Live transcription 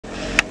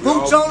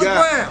Boots on the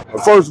ground.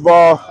 First of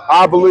all,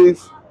 I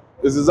believe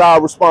this is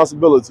our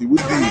responsibility.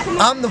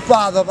 I'm the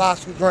father of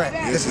Oscar Grant,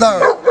 the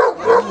third,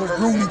 who was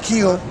brutally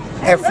killed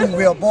at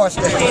Fruitvale Bar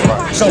Station.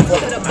 So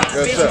forth.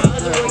 Yes, sir.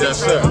 Yes,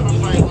 sir.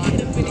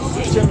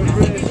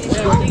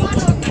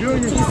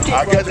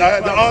 I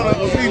had the honor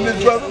of meeting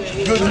this brother.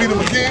 Good to meet him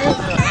again.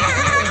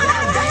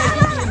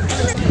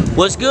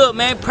 What's good,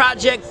 man?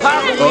 Project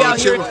Poverty out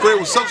here. Chairman Fred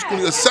was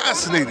subsequently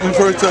assassinated. When we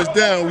first touched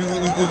down, we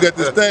got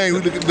this thing. We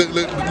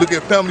look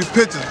at family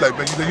pictures, like,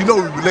 man, you know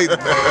we related,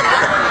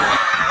 man.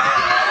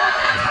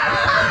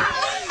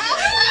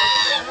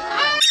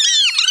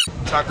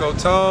 Taco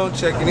Tone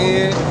checking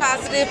in.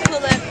 Positive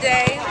pull-up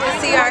day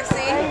with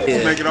CRC.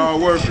 Let's make it all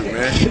worth it,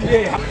 man.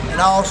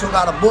 And I also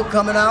got a book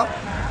coming out,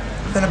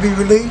 gonna be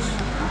released,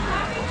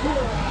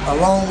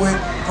 along with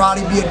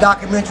probably be a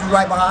documentary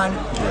right behind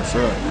it. Yes,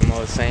 sir.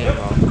 All the same,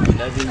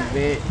 another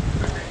event,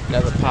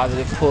 another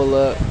positive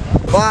pull-up.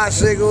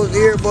 Bicycles,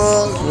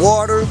 earbuds,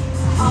 water,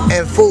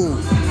 and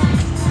food.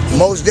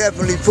 Most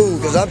definitely food,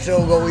 because I'm sure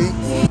gonna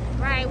eat.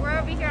 Right, we're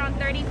over here on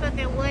 35th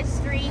and Wood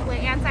Street with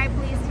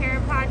Anti-Police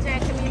Terror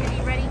Project,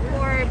 Community Ready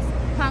Corps,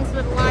 Punks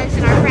with Lunch,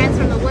 and our friends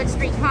from the Wood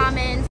Street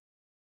Commons.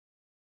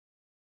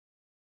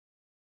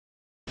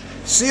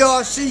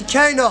 CRC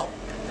Kano.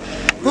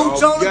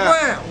 Boots on the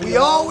ground. We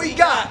all we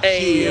got.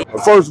 Hey.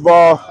 First of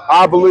all,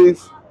 I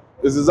believe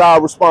this is our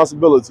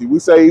responsibility. We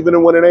say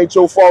even when it ain't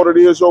your fault, it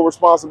is your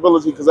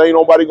responsibility because ain't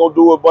nobody gonna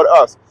do it but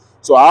us.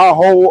 So our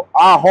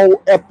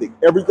whole ethic,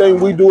 everything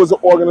we do as an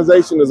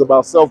organization is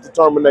about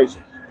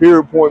self-determination.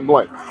 Period, point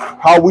blank.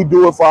 How we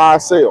do it for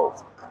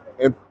ourselves,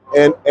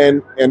 and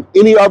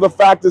any other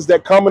factors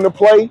that come into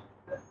play,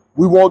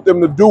 we want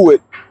them to do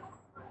it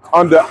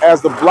under,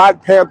 as the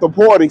Black Panther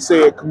Party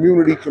said,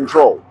 community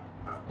control.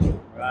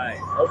 Right.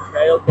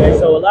 Okay.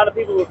 So a lot of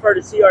people refer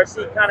to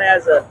CRC kind of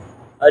as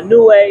a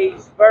new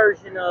age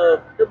version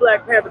of the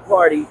Black Panther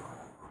Party.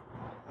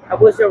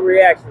 What's your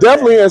reaction?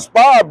 Definitely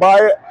inspired by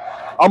it.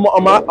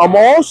 I'm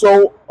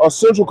also a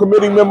central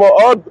committee member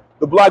of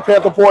the Black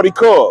Panther Party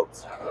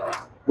Cubs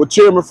with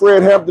Chairman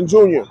Fred Hampton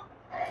Jr.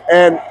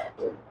 And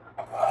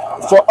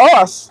for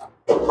us,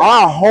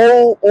 our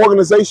whole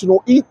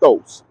organizational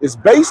ethos is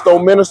based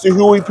on Minister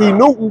Huey P.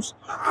 Newton's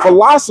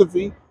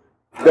philosophy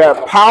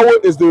that power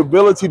is the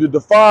ability to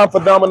define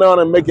phenomenon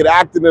and make it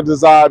act in a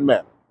desired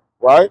manner,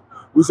 right?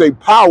 We say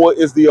power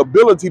is the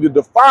ability to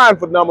define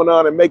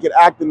phenomenon and make it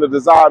act in a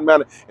desired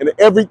manner. And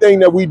everything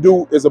that we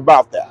do is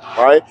about that,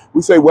 right?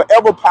 We say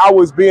wherever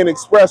power is being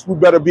expressed, we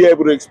better be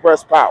able to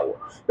express power.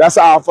 That's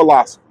our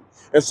philosophy.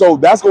 And so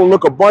that's going to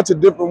look a bunch of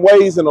different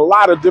ways in a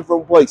lot of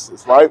different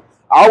places, right?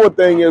 Our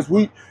thing is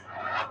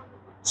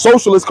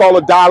socialists call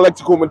it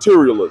dialectical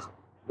materialism.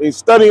 I mean,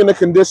 studying the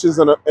conditions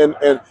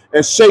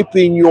and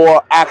shaping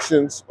your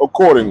actions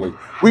accordingly.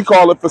 We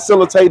call it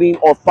facilitating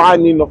or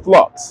finding the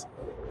flux.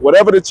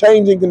 Whatever the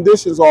changing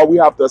conditions are, we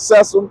have to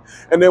assess them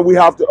and then we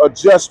have to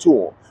adjust to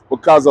them.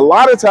 Because a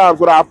lot of times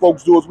what our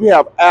folks do is we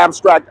have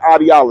abstract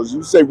ideology.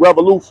 We say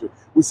revolution,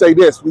 we say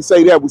this, we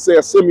say that, we say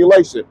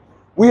assimilation.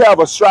 We have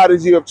a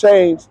strategy of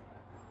change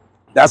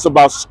that's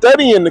about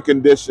studying the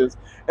conditions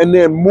and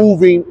then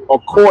moving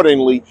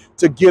accordingly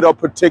to get a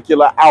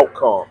particular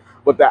outcome.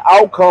 But the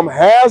outcome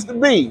has to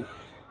be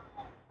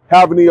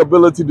having the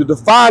ability to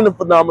define the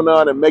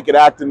phenomenon and make it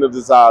act in the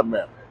desired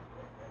manner.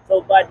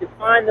 So by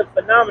define the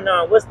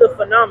phenomenon, what's the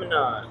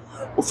phenomenon?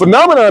 Well,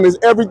 phenomenon is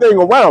everything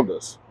around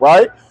us,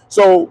 right?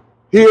 So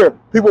here,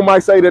 people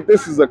might say that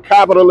this is a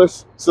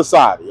capitalist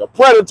society, a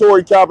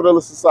predatory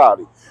capitalist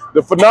society.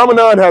 The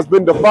phenomenon has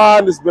been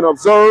defined, it's been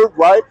observed,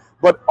 right?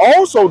 But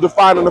also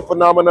defining the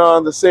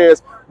phenomenon that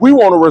says we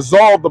want to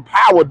resolve the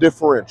power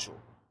differential.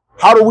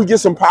 How do we get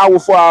some power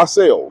for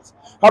ourselves?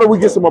 How do we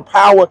get some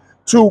power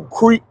to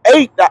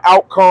create the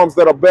outcomes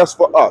that are best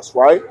for us,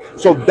 right?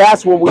 So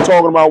that's what we're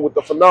talking about with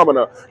the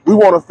phenomena. We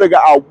want to figure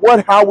out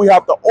how we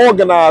have to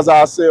organize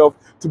ourselves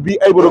to be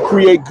able to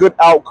create good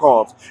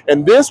outcomes.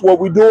 And this, what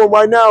we're doing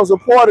right now, is a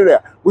part of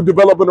that. We're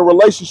developing a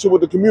relationship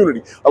with the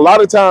community. A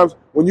lot of times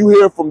when you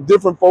hear from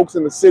different folks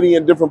in the city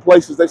in different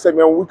places, they say,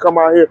 man, when we come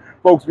out here,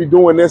 folks be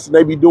doing this and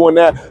they be doing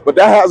that. But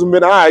that hasn't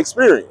been our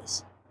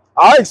experience.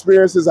 Our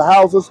experience is a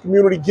house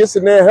community gets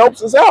in there and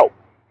helps us out,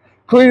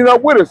 cleaning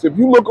up with us. If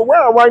you look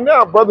around right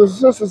now, brothers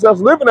and sisters that's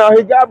living out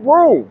here got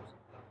brooms,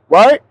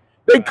 right?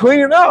 They clean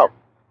it up,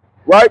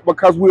 right?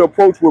 Because we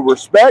approach with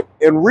respect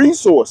and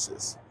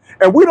resources.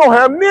 And we don't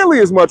have nearly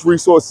as much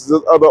resources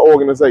as other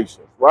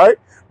organizations, right?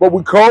 But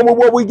we come with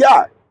what we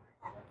got.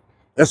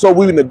 And so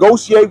we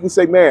negotiate, we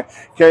say, man,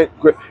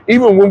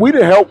 even when we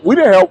didn't help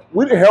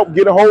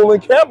get a hole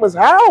in Campbell's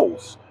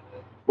house,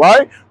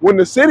 right? When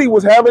the city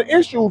was having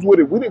issues with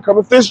it, we didn't come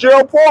to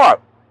Fitzgerald Park,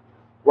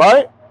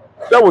 right?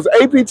 That was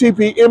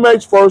APTP,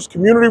 MH First,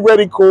 Community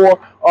Ready Corps,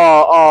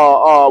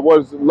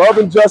 was Love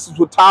and Justice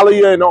with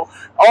Talia and all.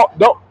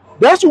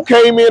 That's who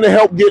came in and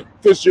helped get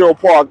Fitzgerald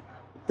Park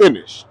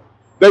finished.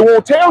 They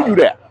won't tell you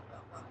that,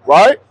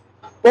 right?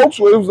 Folks,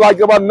 it was like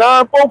about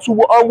 9 folks who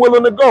were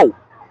unwilling to go.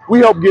 We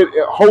helped get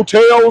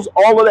hotels,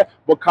 all of that,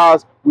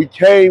 because we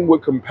came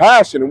with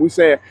compassion and we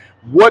saying,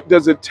 What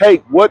does it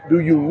take? What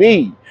do you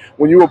need?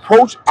 When you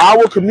approach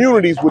our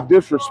communities with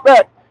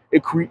disrespect,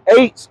 it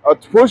creates a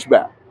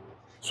pushback.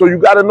 So you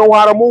got to know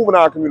how to move in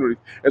our communities.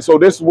 And so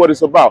this is what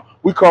it's about.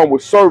 We come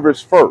with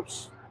service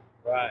first.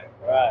 Right.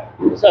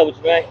 What's up with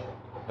you, man?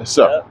 Yes,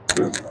 sir.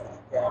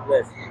 God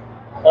bless you.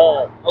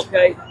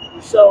 Okay.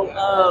 So,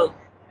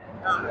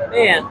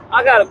 man,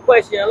 I got a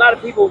question. A lot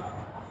of people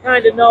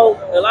kind of know,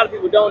 a lot of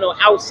people don't know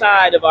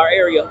outside of our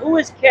area. Who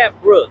is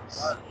Cat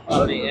Brooks?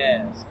 I may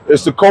ask.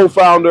 It's the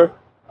co-founder,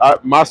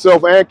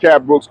 myself and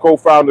Cat Brooks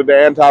co-founded the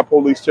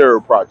Anti-Police Terror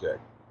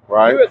Project,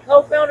 right? You're a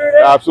co-founder of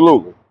that?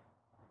 Absolutely.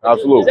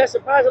 Absolutely. Does that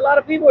surprise a lot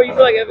of people, or you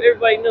feel like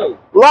everybody knew?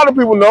 A lot of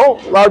people know.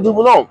 A lot of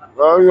people don't.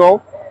 You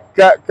know,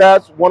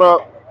 Cat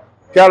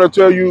will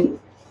tell you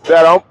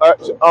that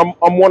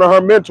I'm one of her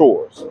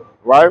mentors,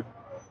 right?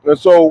 And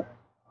so,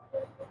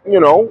 you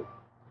know,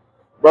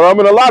 but I'm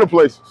in a lot of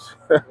places.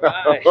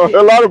 Right.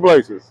 A lot of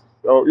places.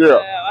 So yeah.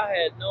 I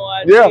had no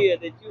idea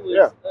that you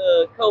was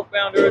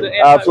co-founder of the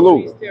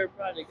Anti-Police Terror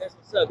Project. That's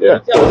what's up. Can you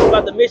tell us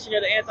about the mission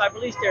of the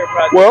Anti-Police Terror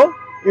Project? Well,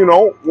 you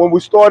know, when we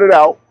started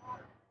out,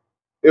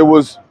 it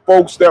was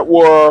folks that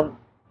were,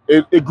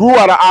 it grew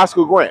out of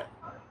Oscar Grant,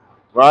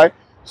 right?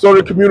 So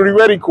the Community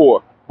Ready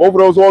Corps, both of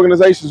those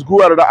organizations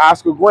grew out of the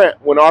Oscar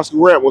Grant when Oscar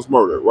Grant was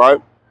murdered, right?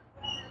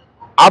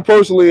 I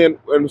personally, and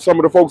some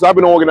of the folks I've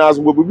been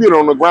organizing with, we've been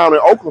on the ground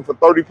in Oakland for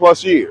 30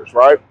 plus years,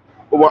 right?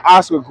 But when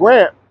Oscar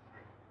Grant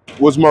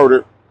was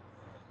murdered,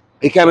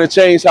 it kind of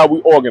changed how we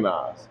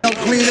organize.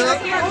 Clean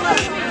up,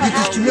 get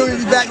this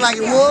community back like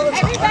it was.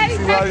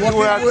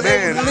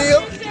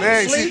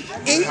 Man, sleep,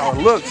 eat, how it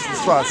looks.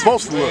 It's how it's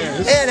supposed to look.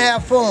 and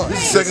have fun.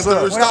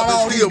 Without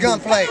all these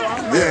gunplay.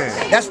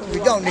 Yeah. That's what we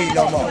don't need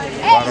no more.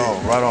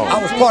 Right on.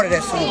 I was part of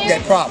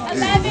that problem.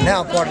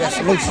 Now I'm part of that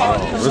solution.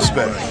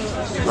 Respect.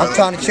 I'm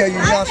trying to tell you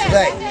youngsters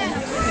today.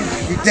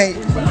 You think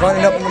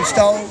running up in the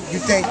store, you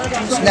think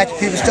snatching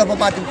people's stuff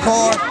up out the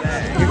car,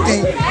 you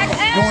think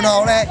doing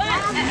all that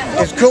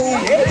is cool?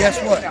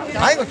 Guess what?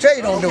 I ain't gonna tell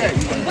you don't do it.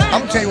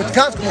 I'm gonna tell you what the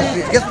consequences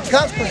is. Guess what the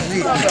consequences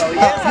is? You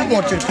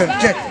going to the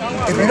penitentiary.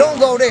 If you don't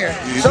go there,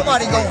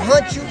 somebody gonna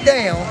hunt you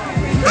down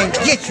and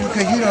get you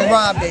because you done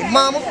robbed their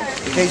mama,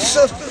 their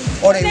sister,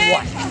 or their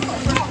wife.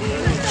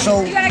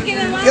 So,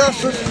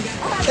 youngsters,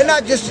 and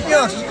not just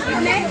youngsters,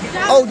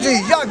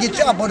 OGs, y'all get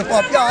y'all butt up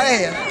off y'all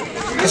ass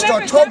and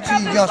start talking to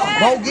these youngsters,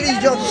 bro. Give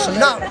these youngsters some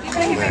knowledge.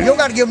 You don't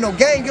gotta give them no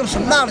game, give them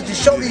some knowledge and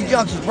show these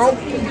youngsters, bro,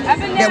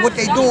 that what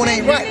they doing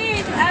ain't right.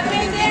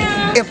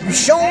 If you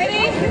show them,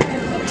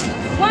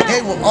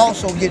 they will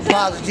also get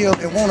positive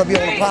and want to be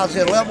on a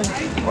positive level,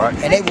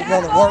 and they will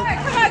want to work,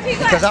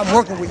 because I'm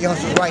working with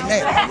youngsters right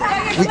now.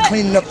 We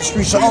cleaning up the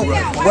streets of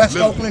Oakland, West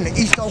Oakland, the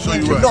East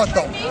Oakland, to North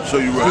Oakland.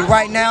 We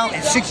right now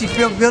in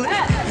 65th Village,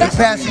 we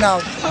passing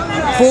out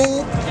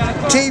food,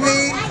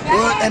 TV,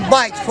 and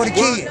bikes for the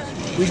kids.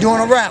 We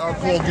doing a raffle.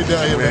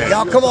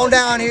 Y'all come on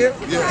down here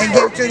and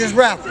get to this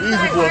raffle.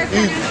 Easy, boy,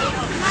 easy.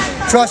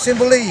 Trust and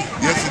believe.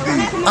 Yes,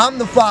 indeed. I'm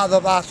the father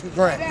of Oscar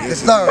Grant, the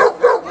third,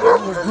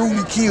 who was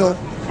brutally killed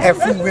at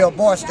Fruitvale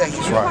Bar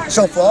Station. Right.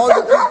 So for all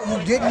you people who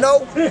didn't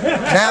know,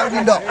 now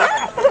you know.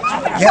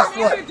 Guess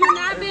what?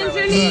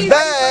 He's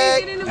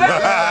back.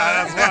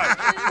 That's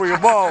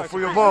right. For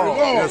your ball.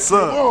 Yes,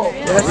 sir.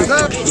 Yes,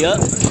 sir. Yep.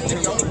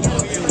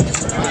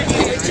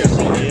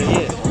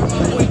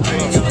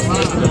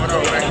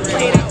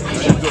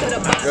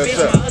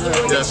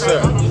 Yes,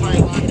 sir.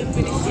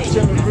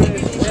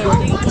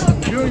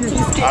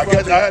 I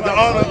had the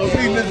honor of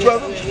meeting this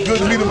brother. Good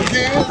to meet him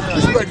again.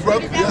 Respect,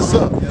 brother. Yes,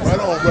 sir. Right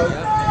on, brother. A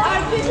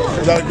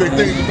lot of great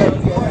things.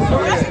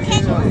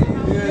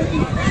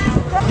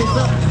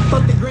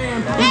 Fuck the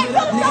gram.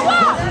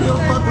 Still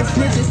fuck with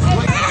snitches.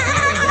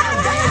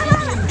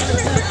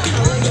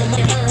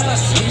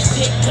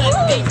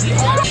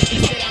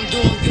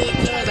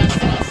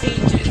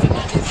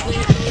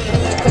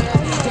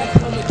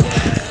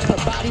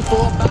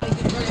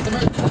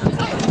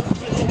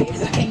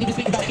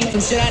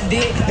 Shit I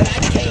did that I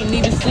can't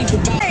even sleep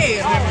about.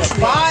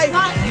 Five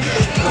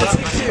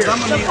Musketeers. I'm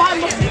gonna need the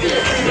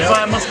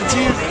 5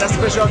 Musketeers. That's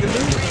the best y'all can do.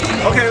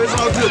 Okay, it's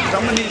all good.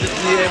 I'm gonna need to be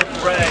able to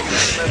brag.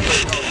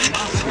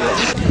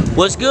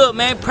 What's good,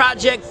 man?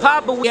 Project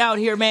Papa, we out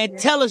here, man.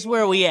 Tell us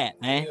where we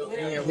at, man.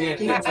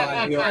 Okay.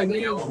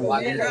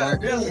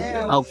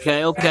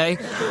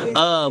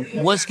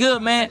 What's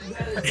good, man?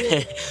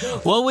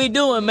 What we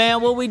doing, man?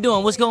 What we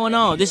doing? What's going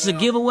on? This is a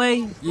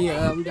giveaway?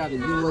 Yeah, we got a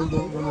giveaway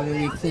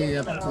going. We cleaning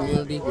up the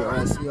community with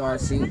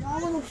CRC.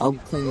 I'm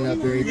cleaning up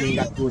everything.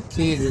 Got to do with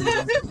kids and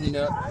clean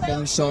up. Then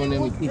we showing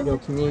them we keep your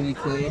community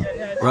clean.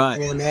 Right.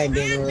 Doing that,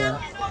 then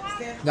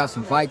got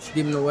some bikes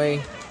giving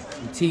away.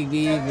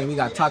 TVs, and we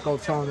got Taco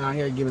Tone out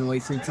here giving away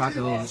free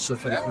tacos and shit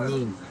for the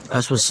community.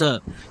 That's what's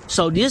up.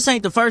 So this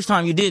ain't the first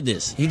time you did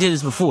this. You did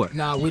this before.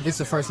 Nah, this is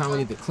the first time we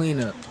did the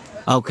cleanup.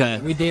 Okay.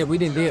 We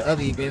didn't did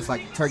other events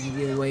like turkey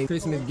giveaway,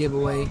 Christmas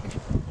giveaway.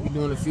 We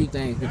doing a few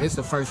things. But this is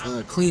the first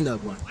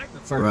cleanup one.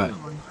 Right.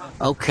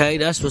 Okay,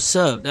 that's what's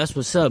up. That's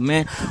what's up,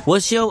 man.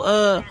 What's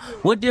your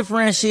what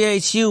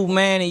differentiates you,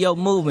 man, in your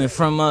movement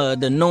from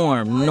the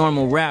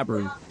normal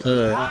rapper?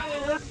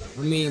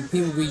 I mean,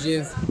 people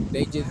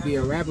they just be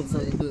a rapper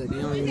from the hood.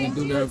 They don't even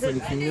do nothing for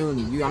the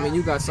community.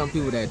 You got some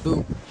people that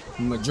do.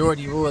 The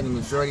majority will, the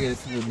majority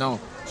of the people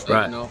don't. So,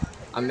 Right. You know,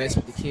 I mess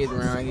with the kids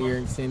around here,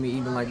 you feel me?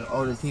 Even like the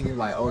older people,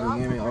 like older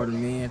women, older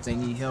men, if they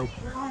need help,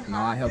 you know,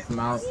 I help them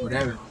out,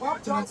 whatever. I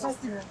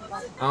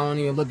don't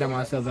even look at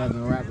myself as a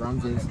rapper.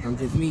 I'm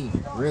just me,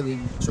 really,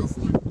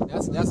 truthfully.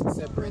 That's what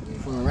separates me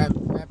from a rapper.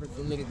 Rappers,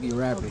 them niggas be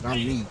rappers. I'm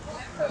me.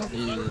 At the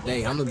end of the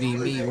day, I'm gonna be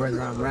me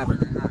whether I'm rapping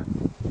or not.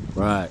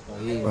 Right. So,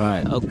 yeah.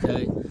 Right.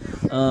 Okay.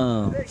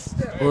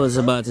 What was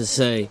I about to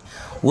say?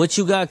 What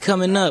you got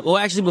coming up? Well,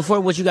 actually,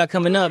 before what you got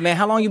coming up, man,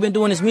 how long you been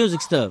doing this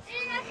music stuff?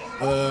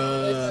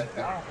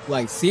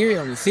 Like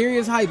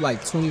serious hype,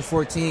 like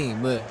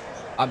 2014, but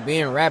I've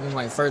been rapping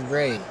like first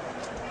grade.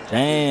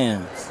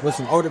 Damn. With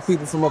some older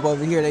people from up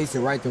over here, they used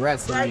to write the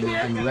raps for me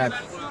and be rapping.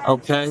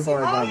 Okay. As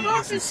far as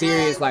like some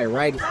serious like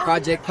writing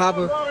project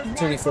popper,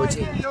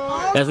 2014.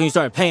 That's when you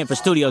started paying for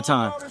studio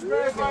time.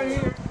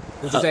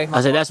 What'd you say? I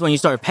said that's when you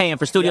started paying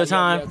for studio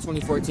time. Yeah,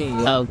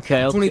 2014. Yeah.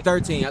 Okay.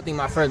 2013. I think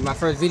my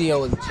first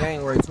video was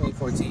January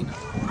 2014.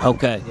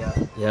 Okay. Yeah.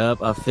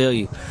 Yep, I feel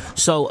you.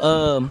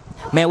 So,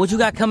 man, what you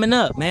got coming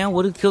up, man?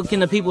 What can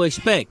the people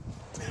expect?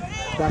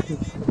 Got some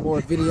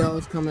more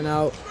videos coming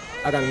out.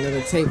 I got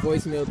another tape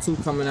voicemail 2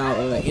 coming out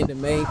end of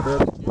May,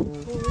 early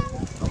June.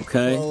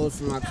 Okay. Clothes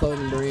for my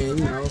clothing brand,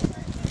 you know.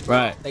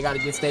 Right. They gotta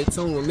just stay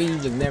tuned with me. You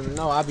just never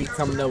know. I be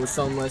coming up with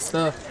so much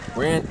stuff.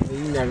 Randomly,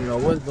 you never know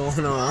what's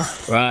going on.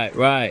 Right,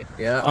 right.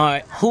 Yeah. All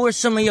right. Who are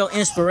some of your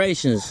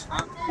inspirations?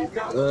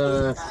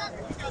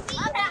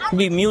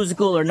 Be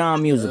musical or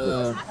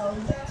non-musical?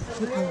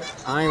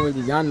 I ain't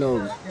really got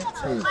no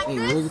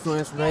musical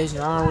inspiration.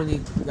 I don't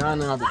really got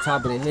none off the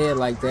top of the head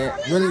like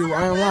that. Really,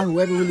 I don't want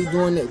whoever really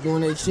doing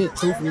their shit,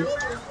 truthfully.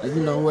 Like,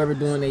 you know, whoever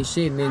doing their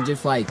shit, and then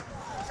just like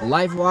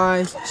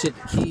life-wise, shit,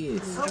 the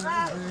kids.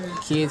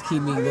 Kids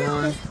keep me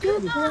going.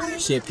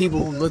 Shit,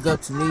 people who look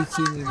up to me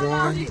keep me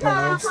going. You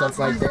know, stuff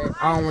like that.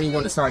 I don't really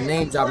want to start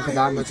name dropping because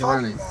I'm much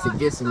around to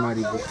forget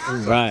somebody. But,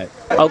 Right.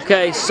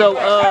 Okay, so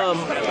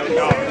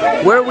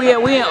where we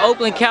at? We in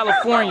Oakland,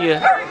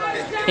 California,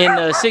 in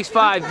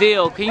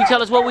 65ville. Can you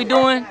tell us what we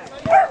doing?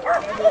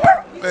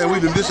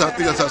 Man, this I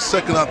think that's our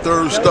second or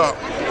third stop.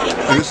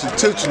 And it's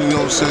intentional, you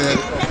know what I'm saying?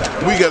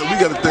 We got a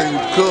thing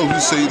because we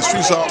say the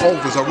streets are our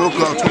office. I work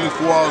out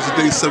 24 hours a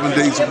day, 7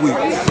 days a week.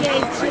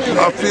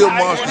 I feel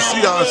march the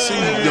CRC,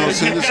 you know what I'm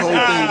saying? This whole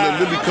thing that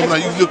literally coming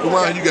out, you look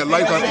around, you got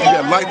life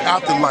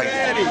after life.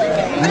 You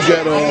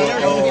got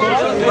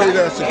great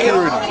ass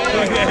security.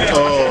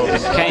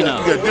 You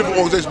got different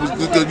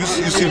organizations.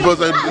 You see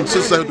brothers and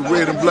sisters with the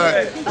red and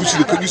black. You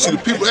see the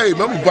people. Hey,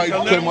 man, I'm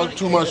biting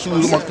two of my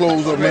shoes and my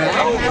clothes up, man.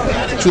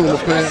 Two of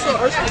my pants.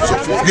 So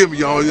forgive me,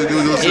 y'all.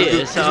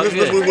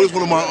 It's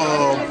one of my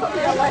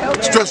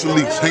stress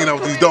reliefs, hanging out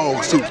with these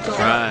dogs too.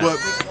 Right. But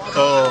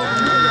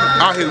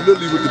out here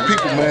literally with the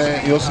people,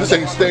 man. You know, so this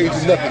ain't stage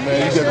or nothing,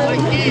 man. You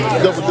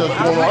got double dust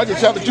going on. I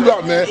just shouted you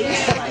out, man.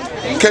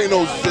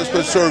 Kano's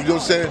special serve, you know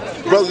what I'm saying?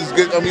 Brothers,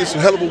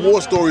 some hell of a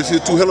war stories here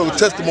too, hell of a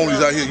testimonies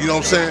out here, you know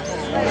what I'm saying?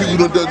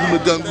 People who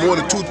done more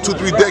than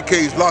 2-3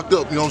 decades locked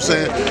up, you know what I'm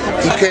saying?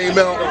 Who came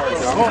out,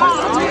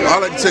 I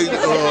like to say,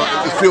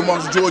 as Field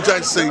Marshal George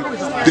Jackson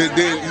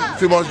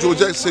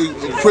say,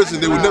 prison,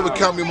 they would never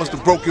count me amongst the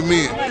broken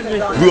men.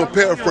 We'll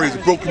paraphrase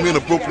it, broken men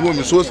or broken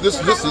women. So this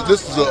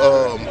is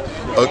a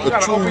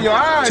true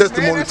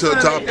testimony to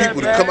our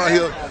people to come out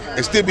here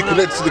and still be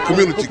connected to the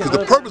community, because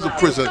the purpose of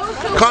prison,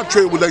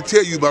 contrary to what they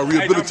tell you about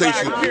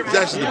rehabilitation, is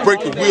actually to break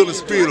the will and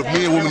spirit of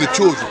men, women, and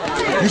children.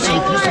 You see the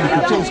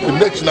continuous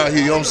connection out here,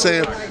 you know what I'm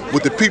saying,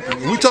 with the people.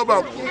 When we talk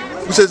about,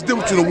 we say it's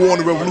different between the war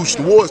and the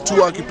revolution. The war is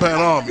 2 occupying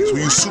armies,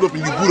 where you suit up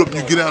and you boot up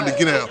and you get out and you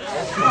get out.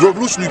 The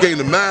revolution, you gain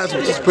the mass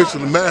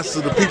participation of the masses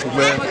of the people,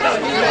 man.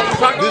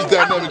 This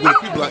dynamic where the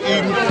people are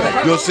eating, you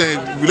know what I'm saying,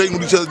 relating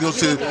with each other, you know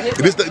what I'm saying.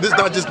 And this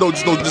not just no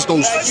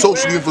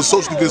social for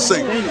social event's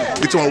sake.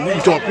 We're talking about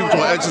people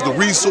talking access to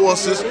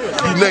resources,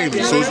 you name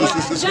it. So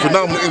it's a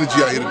phenomenal energy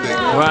out here today.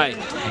 Right.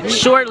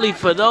 Shortly,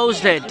 for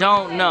those that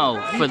don't know,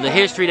 for the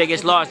history that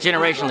gets lost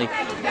generationally,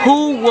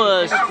 who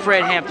was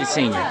Fred Hampton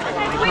Sr.?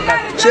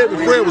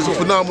 Chairman Fred was a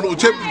phenomenal.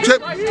 Chairman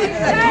Fred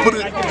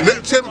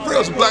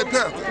was a Black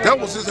Panther. That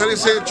was his, how they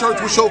say in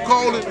church, what show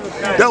calling.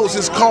 That was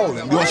his calling.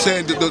 You know what I'm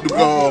saying? It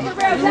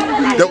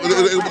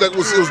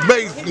was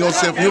made. You know what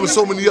I'm saying? For him and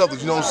so many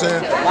others. You know what I'm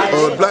saying?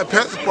 The Black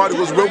Panther Party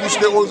was a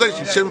revolutionary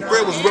organization. Chairman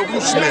Fred was a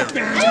revolutionary.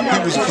 He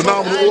was a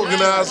phenomenal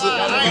organizer.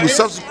 He was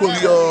subsequently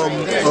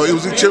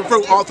Chairman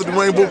Fred authored the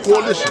Rainbow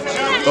Coalition.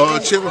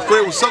 Chairman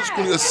Fred was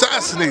subsequently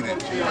assassinated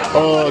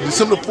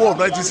December 4th,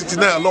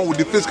 1969, along with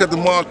Defense Captain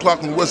Mark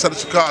Clark on the west side of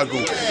Chicago.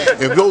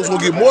 If those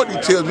want to get more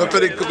details, matter of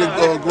fact, they go to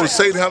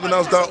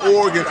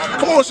SaveTheHamptonHouse.org and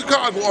come on,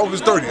 Chicago,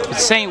 August 30th.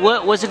 Saying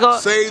what? What's it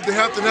called?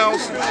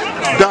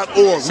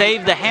 SaveTheHamptonHouse.org.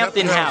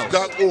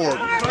 SaveTheHamptonHouse.org.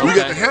 We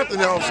got the Hampton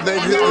House,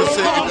 named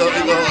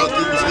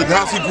the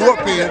house he grew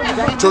up in,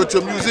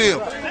 Churchill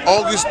Museum.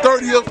 August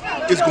 30th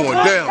is going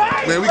down.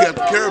 Man, we got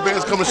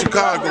caravans coming to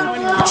Chicago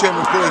for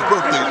Chairman Fred's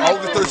birthday.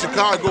 August 3rd,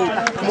 Chicago.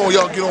 Come on,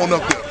 y'all, get on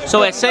up there.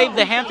 So at Save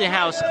the Hampton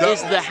House,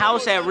 is the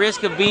house at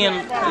risk of being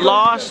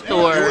lost,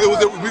 or?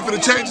 We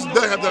finna change it to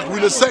the Hampton House. We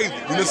done saved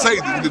it.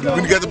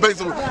 We got the base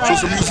of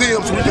some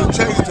museums, so we can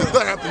change it to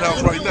the Hampton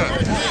House right now.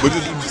 But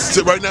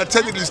right now,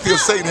 technically, still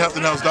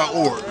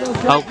SaveTheHamptonHouse.org.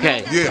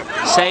 Okay. Yeah.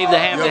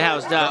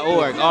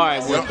 SaveTheHamptonHouse.org. All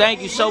right. Well,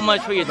 thank you so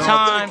much for your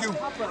time. Thank you.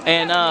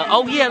 And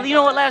oh yeah, you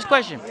know what? Last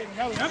question.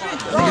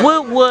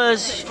 What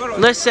was,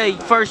 let's say,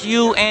 first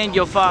you and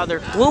your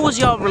father, what was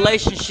your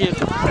relationship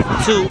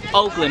to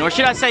Oakland, or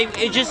should I say,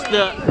 it's just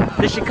the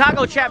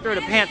Chicago chapter of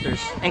the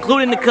Panthers,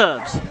 including the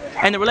Cubs,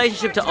 and the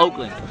relationship to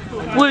Oakland?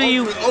 What do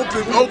you?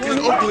 Oakland.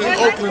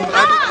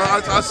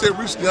 I said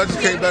recently, I just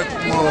came back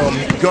from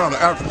Ghana,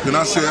 Africa, and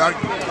I said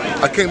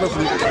I came up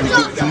from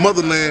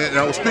motherland, and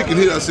I was speaking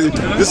here. I said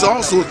this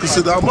also is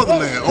considered our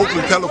motherland,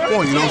 Oakland,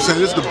 California. You know what I'm saying?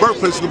 This is the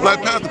birthplace of the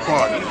Black Panther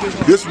Party.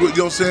 This, you know what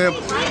I'm saying?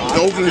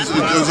 Oakland is,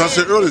 as I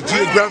said earlier,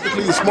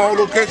 geographically a small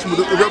location, but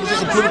it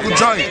represents a political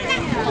giant.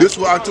 This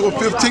was October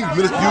 15th,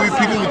 Minister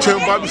UEPD and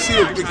Chairman Bobby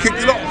Seale, they kicked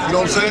it off, you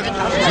know what I'm saying?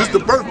 This is the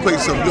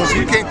birthplace of it, you know what I'm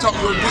saying? You can't talk,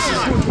 this is,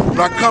 when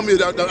I come here,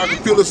 I can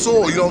feel the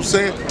soil, you know what I'm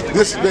saying?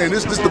 This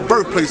is the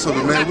birthplace of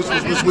it, man. This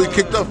is where it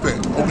kicked up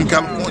at, Oakland,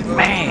 California.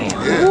 Man,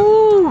 yeah.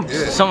 Woo.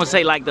 Yeah. Someone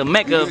say like the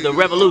Mecca of the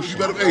revolution.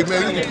 Hey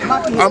man,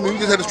 I mean, we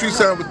just had a street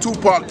sign with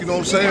Tupac, you know what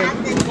I'm saying?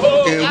 And you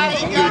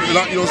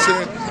know what I'm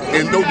saying?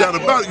 And no doubt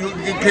about it, you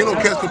can't no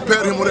cats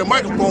compare to him on that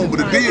microphone,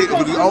 but it did.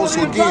 But it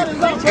also, again,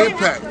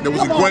 impact that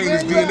was ingrained in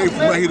his DNA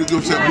from right here to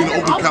being in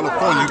Oakland,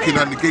 California. You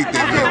cannot negate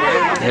that, man.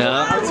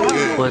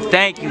 Yeah. Well,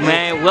 thank you,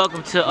 man.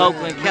 Welcome to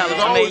Oakland,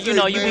 California. I mean, you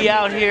know, you be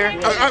out here.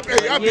 I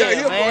be out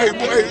here, man.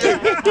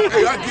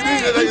 Hey, I get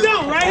in.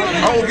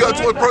 I don't get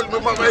too much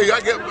personal. I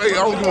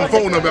don't give my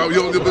phone number out.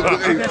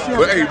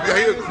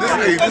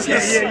 This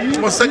is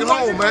my second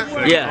home, man.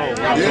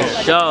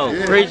 Yeah. Sure.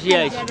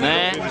 Appreciate you,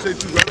 man.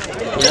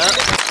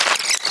 Yeah.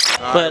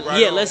 But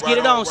yeah, let's get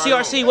it on.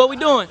 CRC, what we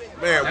doing?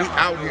 Man, we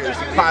out here.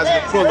 It's a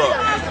positive pull-up.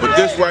 But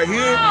this right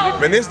here,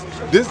 man, this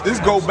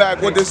go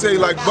back, what they say,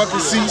 like bucket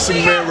seats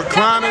and man,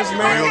 recliners,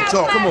 man. Real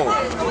talk. Come on,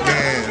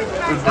 man.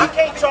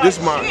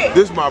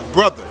 This my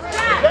brother,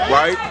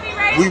 right?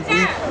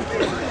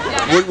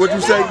 What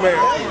you say, man?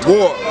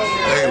 War.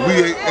 Hey,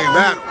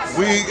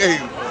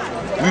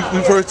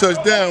 we first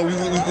touched down, we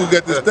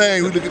got this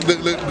thing, we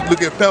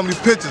look at family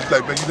pictures,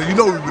 like, man, you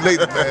know we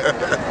related, man.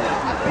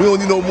 We don't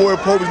need no more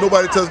appropriate,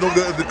 nobody tells no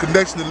the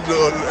connection to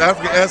the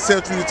African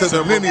ancestry, to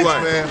the lineage,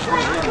 man.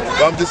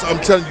 But I'm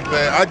telling you,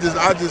 man, I just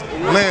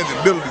landed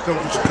literally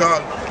coming from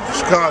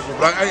Chicago,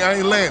 but I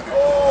ain't landed.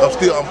 I'm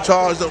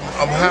charged up,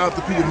 I'm high up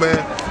the people,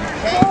 man.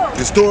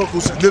 Historical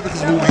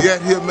significance where we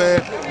at here,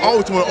 man. I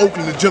always talk about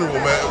Oakland in general,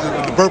 man,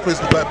 the birthplace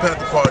of the Black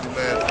Panther Party,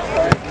 man.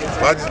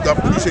 I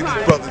appreciate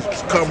these brothers,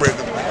 these comrades,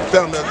 the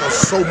family that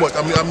does so much.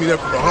 I mean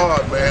that from the heart,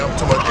 man. I'm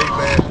talking about, hey,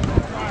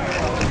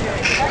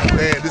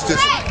 man, this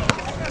just,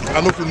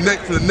 I know from the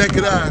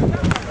naked eye,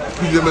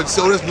 people just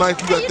say, oh, that's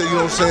nice, you got there, you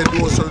know what I'm saying,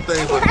 doing certain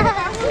things, but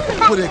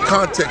put it in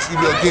context, you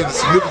know, again, the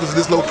significance of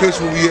this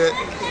location where we at,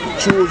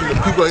 children, the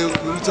people,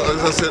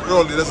 as I said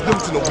earlier, that's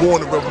different than the war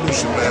and the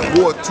revolution, man.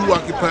 War, two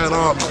occupying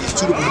armies,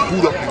 just stood up in the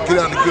boot up and get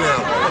out.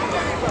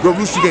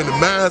 Revolution gained the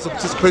mass of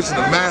participation,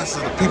 the mass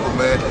of the people,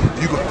 man.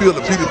 You can feel the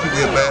beat of people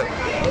here, man.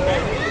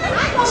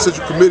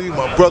 Central Committee,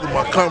 my brother,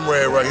 my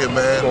comrade right here,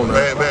 man.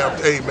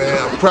 Hey, man,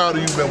 I'm proud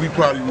of you, man. We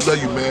proud of you,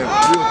 love you, man.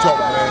 Real talk,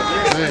 man.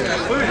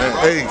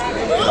 Hey,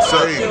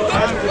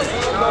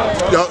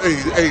 y'all,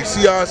 hey,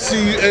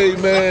 CRC, hey,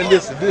 man,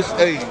 listen,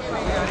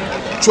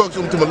 trucks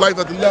to my life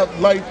after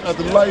life,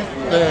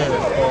 man.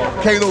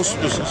 Kano,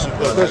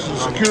 special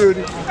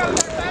security.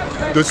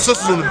 The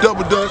sisters on the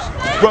double dutch,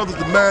 brothers,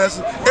 the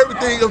masses,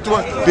 everything up to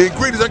the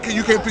ingredients.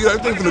 You can't pick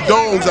everything from the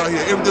dogs out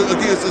here. Everything,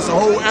 again, it's a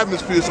whole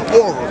atmosphere. It's an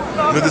aura.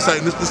 This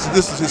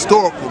is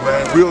historical,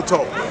 man. Real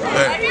talk,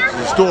 man.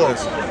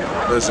 Historical.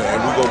 Listen,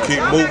 and we gonna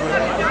keep moving.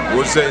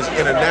 We'll say it's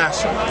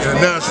international, man.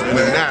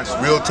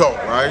 Real talk,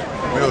 right?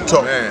 Real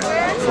talk, man.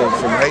 From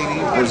Haiti,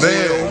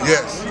 Brazil, man,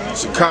 yes.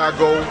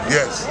 Chicago,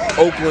 yes.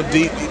 Oakland,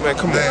 deep, man.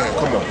 Come on.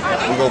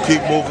 We gonna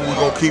keep moving. We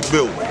gonna keep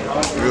building.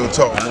 Real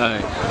talk. All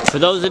right. For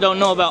those that don't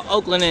know about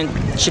Oakland and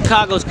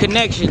Chicago's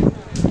connection,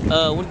 you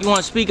want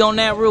to speak on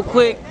that real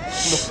quick?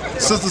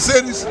 Sister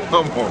cities?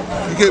 Come on.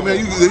 You can't, man.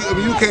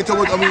 You can't tell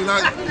what. I mean,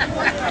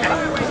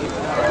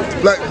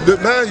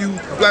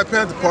 Black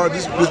Panther Party.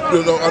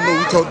 I know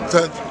we talk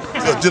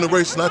a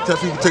generation. I tell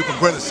people take for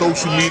granted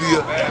social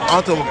media.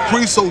 I'm talking about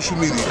pre-social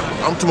media.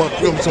 I'm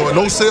talking about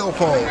no cell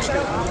phones.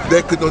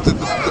 that could, the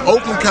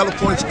Oakland,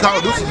 California,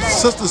 Chicago, this is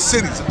sister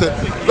cities. The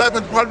Black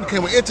Panther Party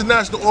became an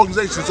international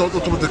organization, so I'm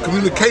talking about the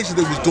communication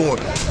they was doing.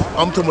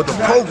 I'm talking about the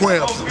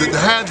programs, to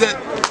have that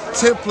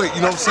template,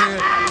 you know what I'm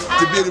saying?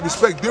 To be able to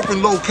respect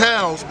different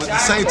locales, but at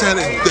the same time,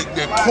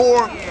 that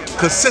core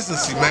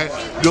consistency, man.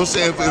 You know what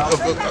I'm saying?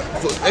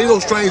 Ain't no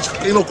strange,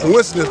 ain't no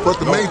coincidence, but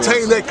to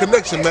maintain that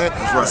connection, man.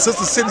 Right.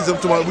 Sister cities, I'm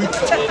talking about, we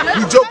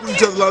joke with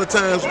each other a lot of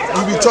times.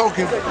 We be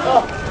talking,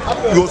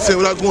 you know what I'm saying,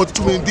 without going into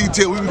too many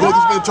details. We be going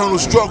through some internal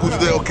struggles.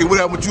 Okay, what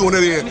happened with you on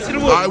that end?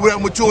 All right, what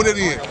happened with you on that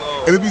end?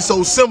 And it be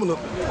so similar.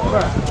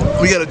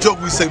 We got a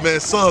joke, we say, man,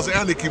 Sons of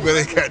Anarchy, man,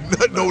 ain't got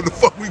nothing on the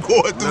fuck we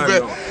going through,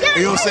 man.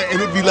 You know what I'm saying?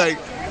 And it be like,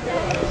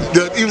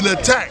 even the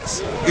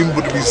attacks, even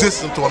with the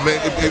resistance to it, man,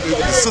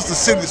 the sister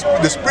cities,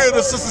 the spirit of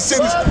the sister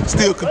cities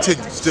still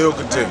continues. Still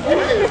continues.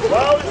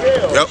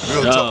 Yep,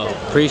 real talk.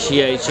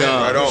 Appreciate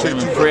y'all. Right on.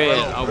 Appreciate you,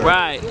 Fred. All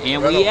right,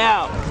 and we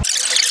out.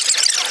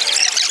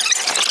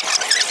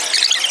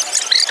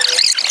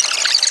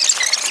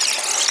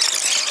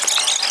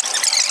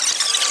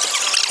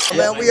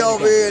 Man, we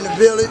over here in the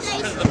village,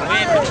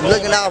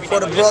 looking out for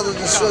the brothers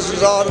and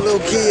sisters, all the little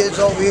kids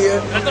over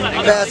here,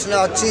 passing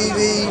out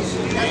TVs,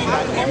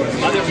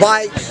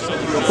 bikes,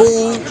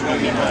 food.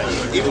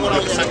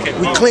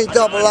 We cleaned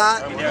up a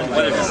lot.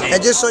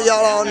 And just so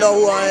y'all all know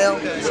who I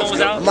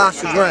am,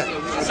 Master Grant,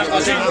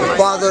 the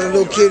father of the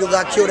little kid who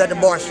got killed at the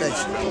bar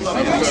station.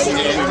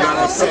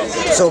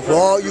 So for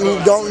all you who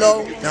don't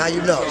know, now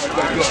you know.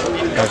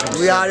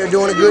 We out here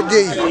doing a good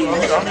deed.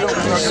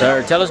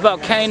 Sir, tell us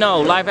about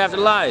Kano, Life After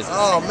Life.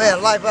 Oh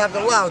man, Life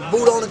After Life,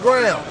 boot on the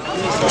ground.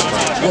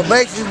 Well,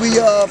 basically we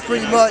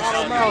pretty much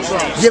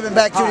giving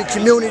back to the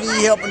community,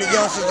 helping the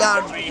youngsters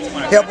out,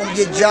 help them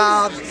get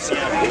jobs,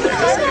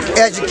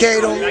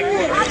 educate them,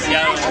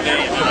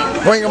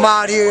 bring them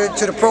out here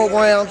to the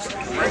programs,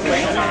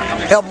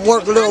 help them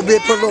work a little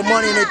bit, put a little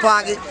money in their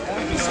pocket,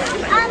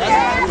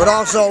 but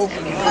also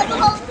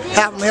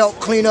have them help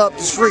clean up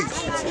the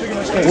streets,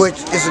 which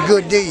is a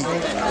good deed.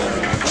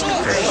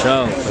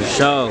 For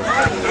sure.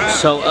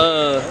 So,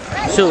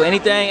 Sue,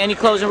 any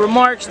closing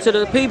remarks to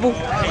the people?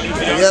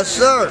 Yes,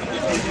 sir.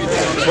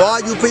 For all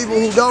you people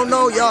who don't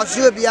know, y'all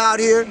should be out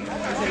here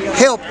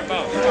helping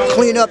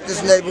clean up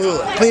this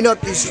neighborhood, clean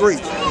up these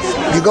streets.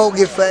 You go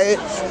get fed,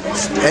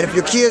 and if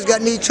your kids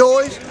need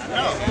toys,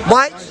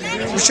 bikes,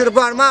 you should have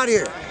brought them out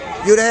here.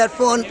 You'd have had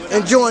fun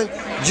enjoying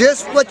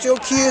just what your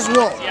kids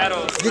want.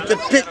 Get to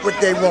pick what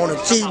they want, a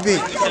TV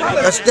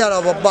instead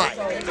of a bike.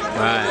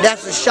 Right.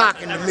 That's a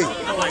shocking to me.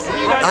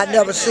 I've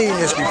never seen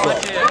this before.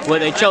 Well,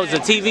 they chose a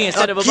TV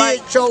instead of a bike?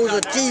 A kid chose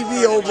a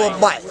TV over a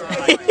bike.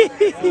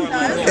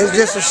 It's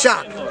just a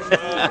shock.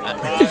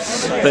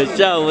 For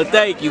sure. Well,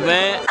 thank you,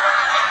 man.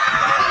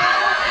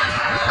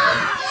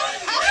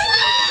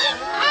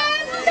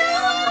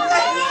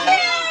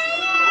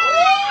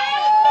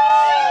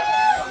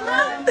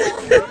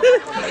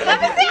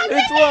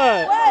 Which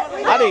one?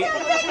 I didn't.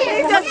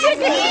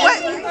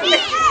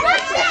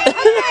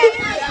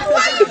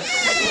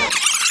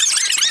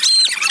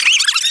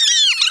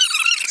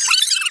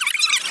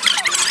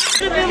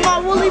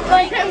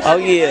 Oh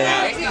yeah.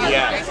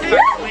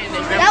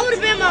 That would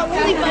have been my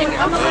woolly blanket.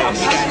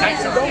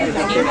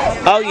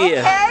 Oh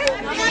yeah.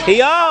 He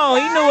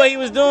knew what he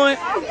was doing.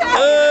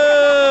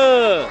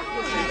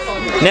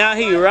 Now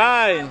he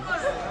riding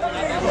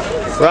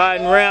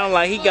around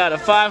like he got a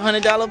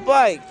 $500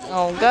 bike.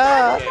 Oh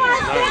God. 108.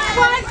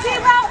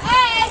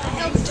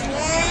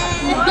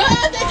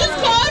 Good, they just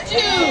called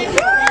you.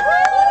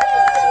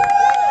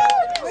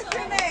 What's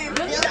your name?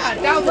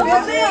 That was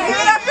Billy. Give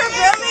it up for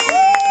Billy.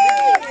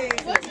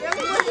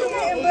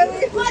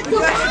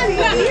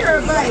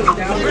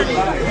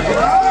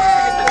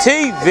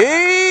 TV.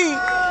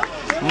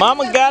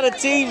 Mama got a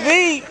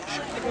TV.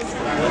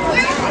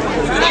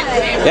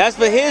 That's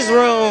for his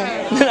room.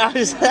 I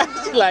was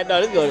like, no,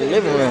 let's go to the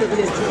living room.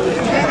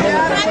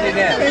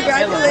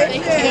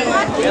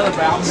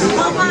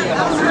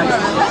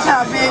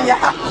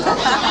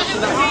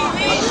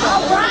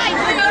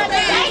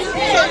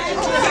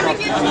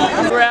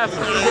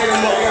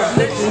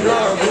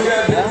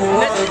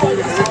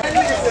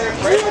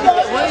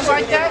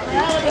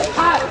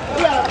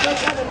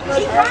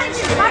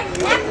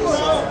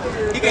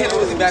 He can hit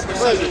Uzi back for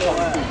sure.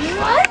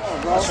 What?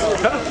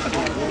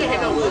 He can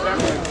hit Uzi back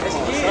for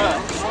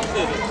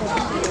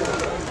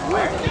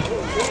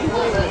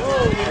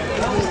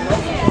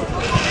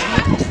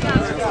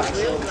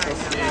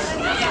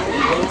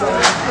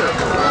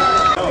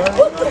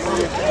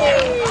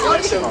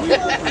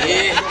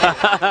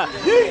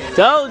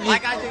Told you.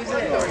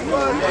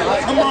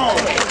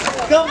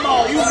 Come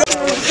on, you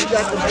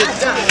got the big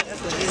shot.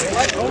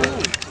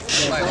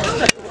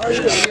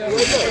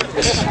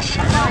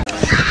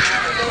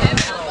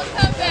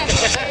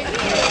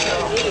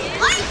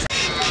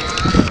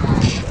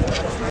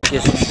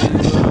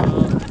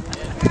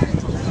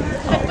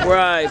 All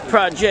right.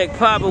 Project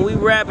Papa. We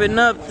wrapping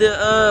up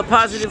the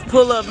positive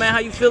pull-up, man. How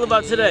you feel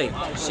about today?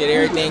 Shit,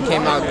 everything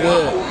came out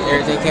good.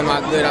 Everything came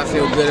out good. I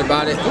feel good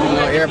about it. You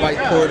know, everybody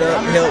pulled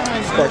up, helped,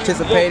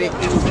 participated.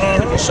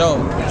 For sure.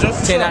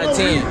 10 out of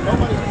 10.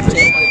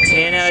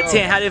 10 out of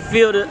 10. How did it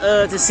feel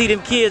to see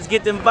them kids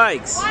get them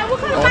bikes?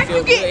 Oh, I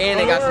feel good, and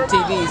they got some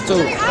TVs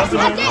too.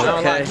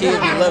 Okay. Kids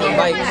be loving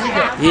bikes.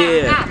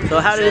 Yeah. So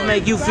how did it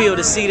make you feel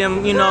to see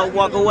them, you know,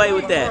 walk away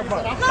with that?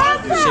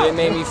 Shit, it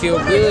made me feel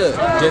good.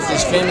 Just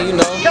as family, you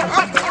know.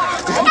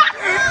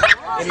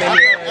 It made me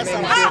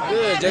feel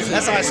good. Just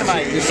as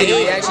you see the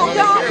reaction on the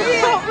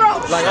camera.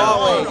 Like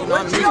always, you know,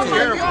 I'm used to it.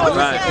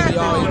 Right. We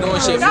always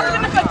doing shit for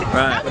them.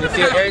 Right. But it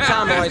feel every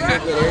time, I always feel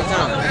good every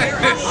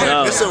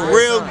time. It's a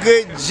real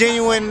good,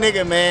 genuine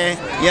nigga, man.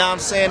 You know what I'm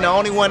saying? The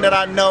only one that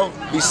I know,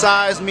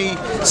 besides me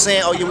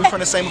saying, oh yeah, we from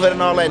the same hood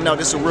and all that, no,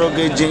 this is a real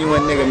good,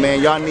 genuine nigga,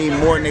 man. Y'all need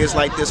more niggas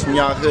like this from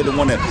y'all hood that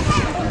want to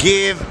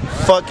give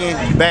fucking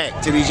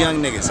back to these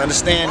young niggas.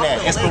 Understand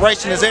that.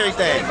 Inspiration is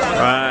everything.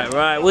 Right,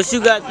 right. What you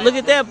got? Look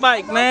at that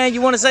bike, man.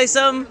 You want to say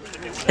something?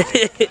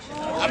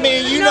 I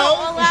mean, you know.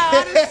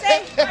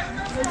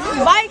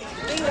 Bike.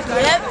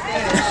 Yep.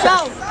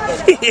 Show.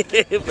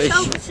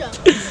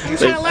 I'm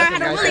trying to learn how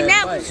to willy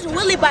now, because it's a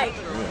willy bike.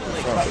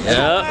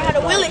 Yeah. How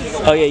to willy.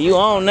 Oh yeah, you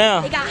on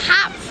now. They got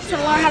hops to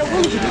learn how to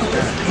willy.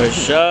 For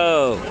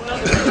sure.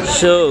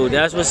 Sure,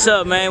 that's what's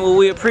up, man. Well,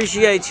 we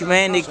appreciate you,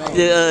 man.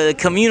 The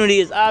community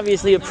is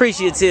obviously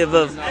appreciative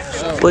of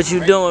what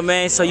you're doing,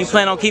 man. So you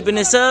plan on keeping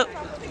this up?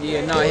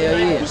 Yeah, no, hell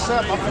yeah.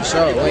 For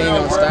sure. We ain't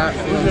gonna stop.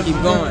 We gonna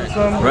keep going.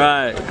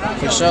 Right.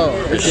 For sure.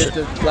 It's just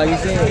the, like you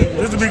said,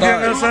 this is the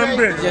beginning of something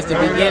big. Just the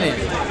beginning.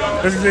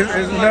 It's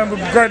nothing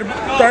but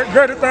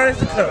greater things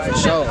to come. For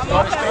sure.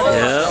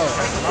 Yeah.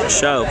 For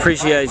sure.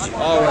 Appreciate you.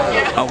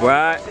 All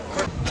right.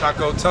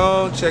 Taco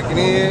Tone checking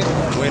in.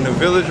 We're in the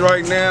village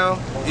right now,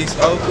 East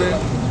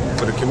Oakland,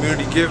 for the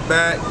community give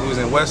back. We was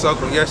in West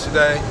Oakland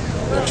yesterday.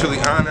 We're truly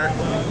honored.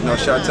 You know,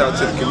 shout out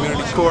to the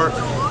community court.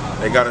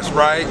 They got us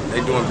right.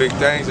 They doing big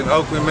things in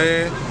Oakland,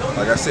 man.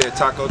 Like I said,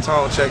 Taco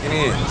Tone checking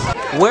in.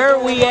 Where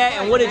are we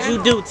at and what did you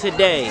do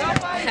today?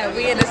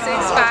 We in the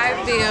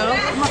 6-5 bill.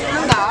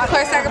 Of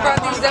course, I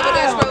brought these double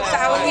dutch ropes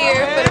out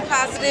here for the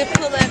positive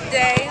pull-up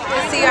day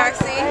with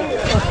CRC.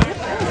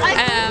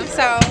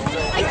 So,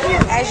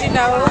 as you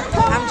know,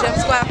 I'm Jump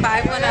Squad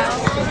 510.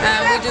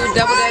 We do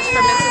double dutch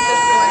for mental,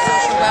 physical, and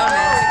social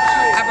wellness.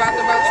 I brought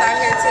the ropes out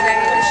here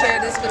today to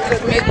share this with the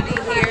community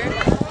here,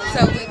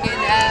 so we can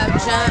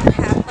jump,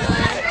 have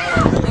fun,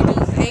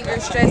 reduce anger,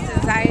 stress,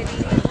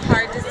 anxiety,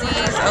 heart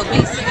disease,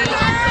 obesity,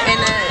 and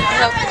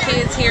help the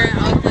kids here in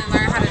Oakland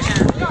learn how to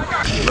jump.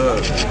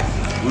 Look,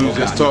 we was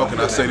just talking.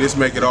 I say this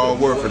make it all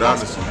worth it,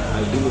 honestly.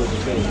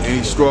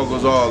 Any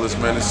struggles, all this,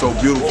 man. It's so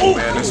beautiful,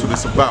 man. That's what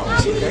it's about.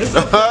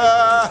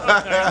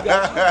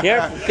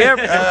 Careful,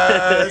 careful.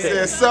 I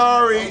said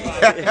sorry.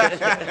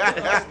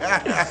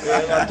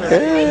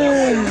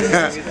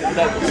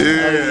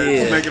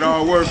 Yeah, make it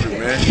all worth it,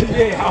 man.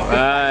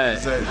 Right.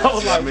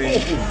 I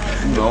mean,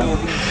 you know,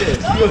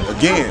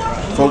 again,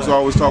 folks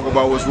always talk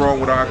about what's wrong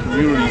with our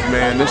communities,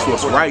 man. This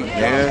was right,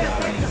 man.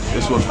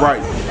 This was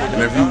right.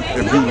 And if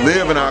you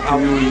live in our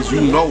communities,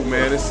 you know,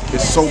 man,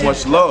 it's so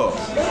much love.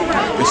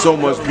 It's so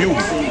much beauty.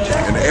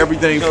 And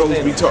everything folks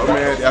be talking,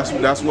 man,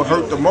 that's what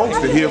hurt the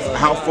most, to hear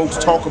how folks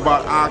talk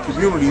about our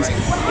communities.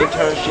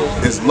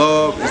 It's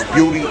love, it's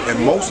beauty,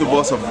 and most of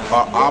us are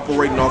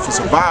operating off a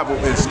survival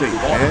instinct,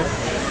 man.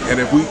 And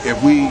if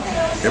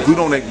we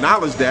don't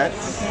acknowledge that,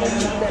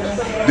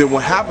 then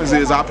what happens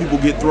is our people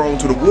get thrown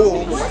to the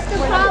wolves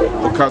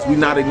because we're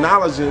not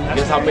acknowledging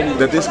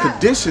that there's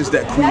conditions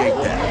that create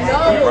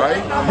that,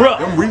 right?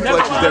 Them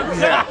reflexes that we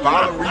have,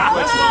 violent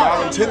reflexes,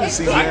 violent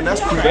tendencies, man,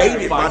 that's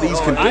created by these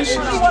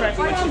conditions.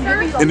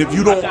 And if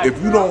you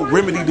don't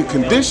remedy the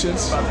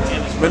conditions,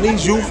 man,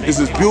 these youth is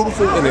as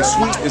beautiful and as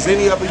sweet as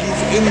any other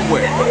youth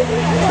anywhere.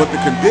 But the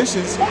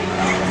conditions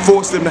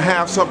force them to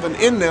have something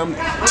in them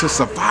to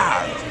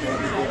survive.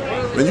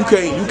 And you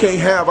can't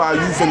have our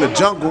youth in the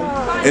jungle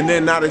and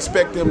then not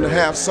expect them to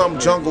have some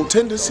jungle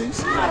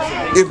tendencies.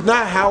 If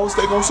not, how is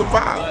they gonna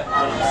survive,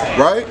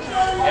 right?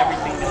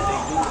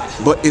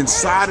 But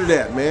inside of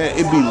that, man,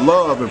 it be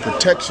love and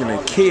protection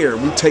and care.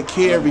 We take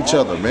care of each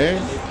other, man.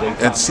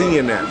 And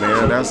seeing that,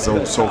 man, that's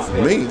so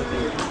for me,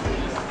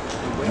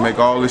 make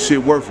all this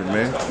shit worth it,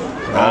 man.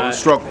 All the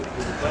struggle.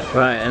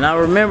 Right, and I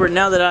remember,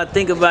 now that I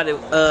think about it,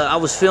 I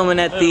was filming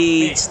at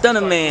the Stunner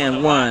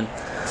Man one.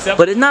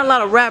 But it's not a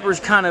lot of rappers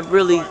kind of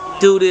really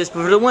do this,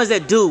 but for the ones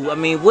that do, I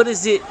mean,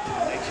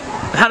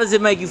 how does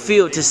it make you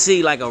feel to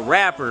see like a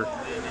rapper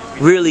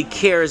really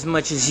care as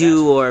much as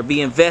you or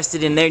be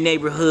invested in their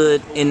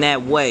neighborhood in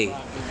that way?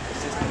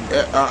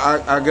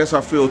 I guess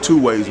I feel two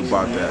ways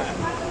about that.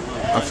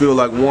 I feel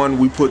like, one,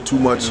 we put too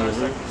much,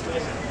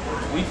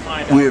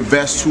 we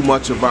invest too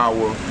much of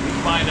our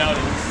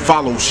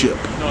fellowship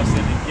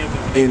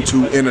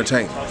into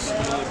entertainers.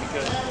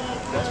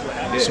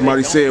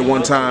 Somebody said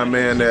one time,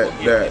 man, that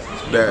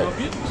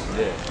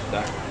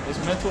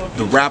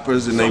the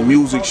rappers and their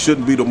music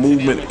shouldn't be the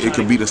movement, it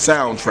could be the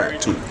soundtrack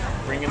to it.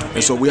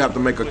 And so we have to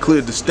make a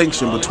clear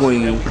distinction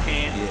between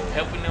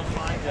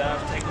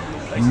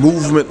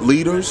movement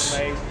leaders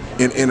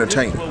and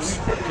entertainers.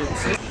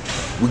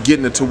 We're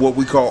getting into what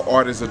we call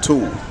art as a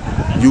tool.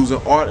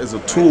 Using art as a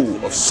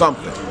tool of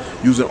something.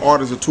 Using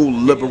art as a tool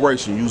of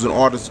liberation. Using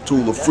art as a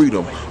tool of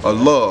freedom,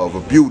 of love,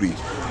 of beauty,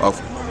 of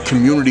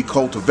community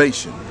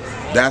cultivation.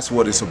 That's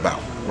what it's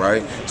about,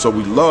 right? So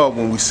we love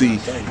when we see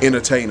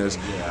entertainers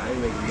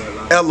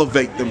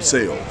elevate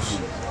themselves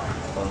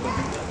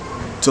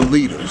to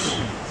leaders.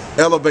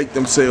 Elevate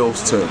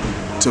themselves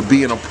to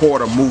being a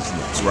part of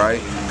movements,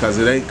 right? Because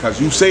it ain't, because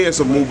you say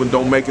it's a movement,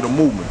 don't make it a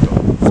movement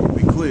though. So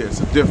be clear, it's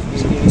a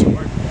difference in the two,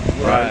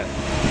 right?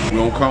 We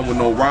don't come with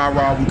no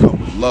rah-rah, we come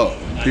with love,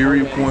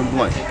 period, point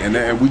blank.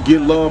 And we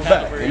get love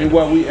back.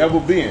 Anywhere we ever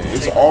been,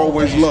 it's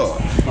always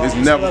love. It's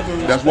never,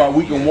 that's why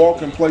we can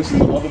walk in places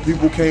that other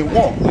people can't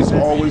walk. It's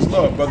always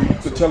love. Brother, you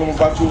could tell them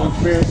about your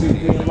experiences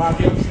being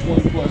locked up for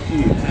 20 plus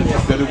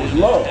years. That it was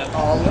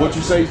love. What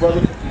you say,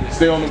 brother?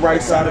 Stay on the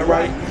right side of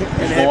right,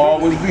 it's gonna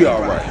always be all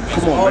right.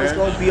 Come on, always man.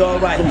 Always gonna be all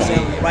right. Stay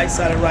on the right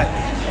side of right.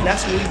 And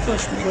that's what we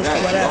push. We push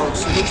the right out of the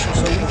solution.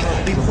 So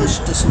we push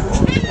the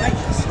solution to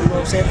rightness. You know what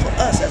I'm saying? For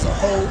us as a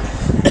whole,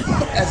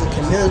 as a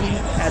community,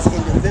 as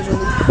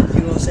individually,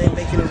 you know what I'm saying?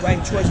 Making the right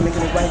choice, making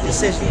the right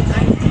decision.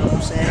 You know what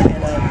I'm saying?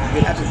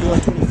 And after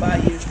doing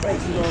 25 years straight,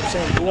 you know what I'm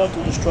saying? Going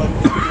through the struggle,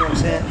 you know what I'm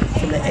saying?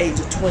 From the age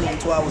of 20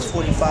 until I was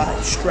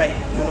 45 straight,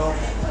 you know?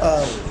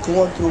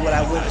 Going through what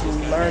I went through,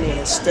 learning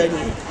and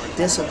studying,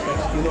 discipline,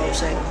 you know what I'm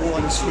saying,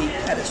 going to sleep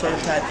at a certain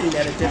time, eating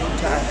at a different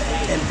time,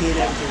 and being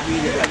able to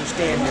read and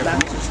understand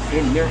not just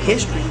in their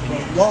history,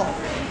 but law,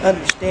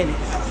 understanding.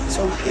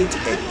 So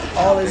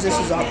all of this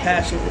is our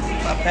passion,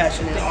 my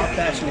passion and our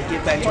passion to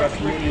get back to our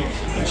community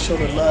and show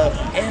the love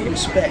and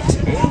respect.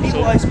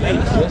 People always make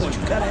love, but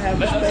you gotta have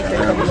respect that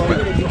comes along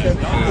with it because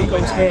it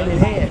goes hand in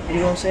hand, you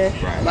know what I'm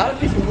saying? A lot of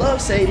people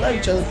say love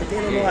each other, but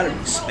they don't know how to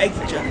respect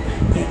each other.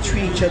 They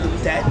treat each other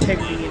with that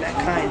integrity and that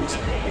kindness.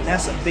 And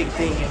that's a big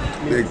thing in the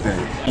community. Big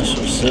thing. That's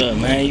what's up,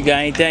 man. You got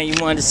anything you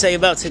wanted to say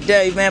about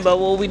today, man, about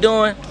what we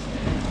doing?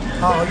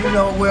 Oh, you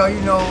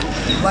know,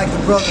 like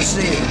the brother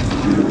said,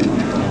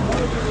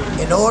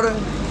 in order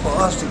for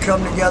us to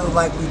come together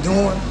like we're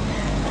doing,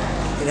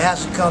 it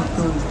has to come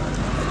through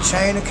a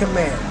chain of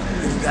command.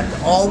 You got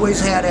to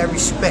always have that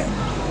respect.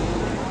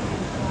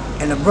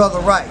 And the brother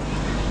right,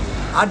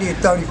 I did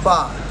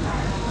 35.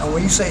 And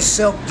when you say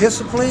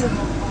self-discipline,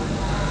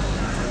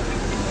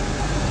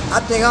 I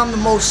think I'm the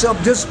most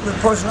self-disciplined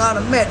person I've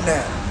ever met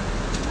now.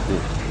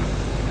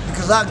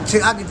 Because I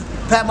can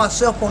pat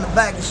myself on the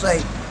back and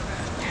say,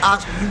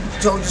 Oscar, you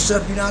told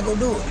yourself you're not gonna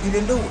do it. You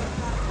didn't do it.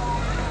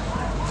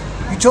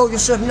 You told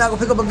yourself you're not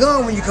gonna pick up a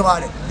gun when you come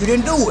out of it. You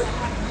didn't do it.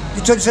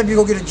 You told yourself you're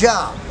gonna get a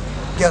job.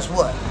 Guess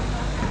what?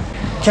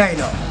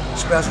 Kano,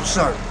 special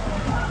service.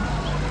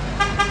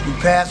 We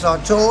pass our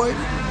toys,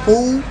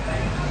 food,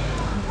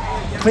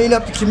 clean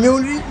up the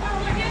community,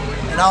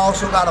 and I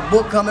also got a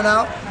book coming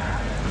out.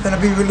 Gonna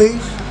be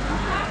released,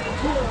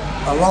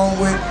 along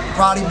with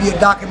probably be a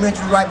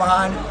documentary right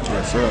behind it.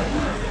 Yes, sir.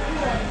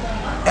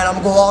 And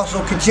I'm gonna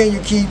also continue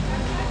keep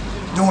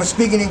doing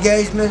speaking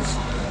engagements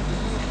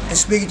and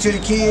speaking to the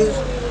kids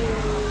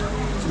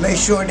to make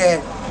sure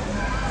that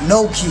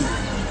no kid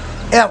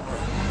ever,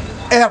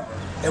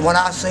 and when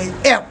I say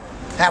ever,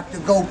 have to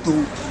go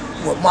through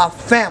what my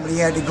family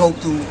had to go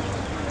through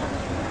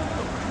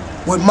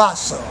with my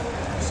son.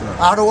 Yes,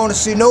 I don't want to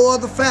see no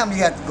other family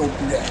have to go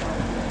through that.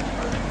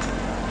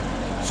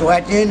 So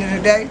at the end of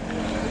the day,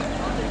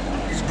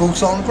 it's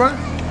boots on the ground.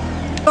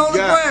 On the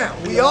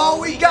ground, we all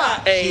we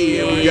got. Hey,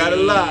 yeah, we got a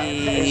lot.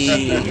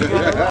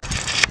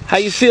 How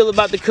you feel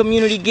about the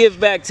community give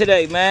back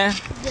today, man?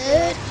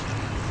 Good.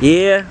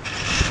 Yeah.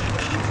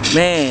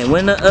 Man,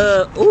 when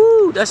the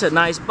ooh, that's a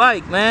nice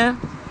bike, man.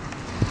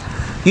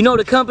 You know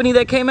the company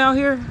that came out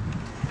here?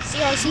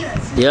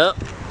 CRC. Yep.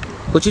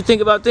 What you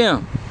think about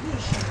them?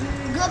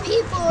 Good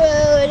people.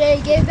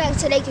 They give back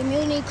to their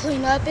community,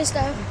 clean up and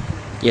stuff.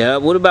 Yeah.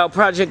 What about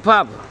Project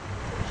Papa?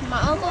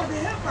 My uncle.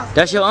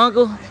 That's your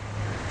uncle?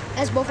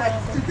 That's both my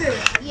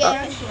uncles.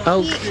 Yeah.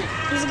 Oh.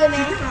 He's a good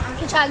man.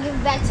 He try to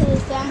give back to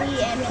his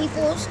family and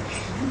peoples,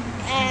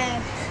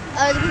 and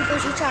other people.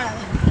 He try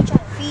to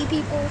feed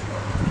people.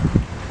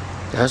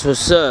 That's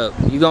what's up.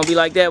 You gonna be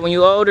like that when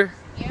you older?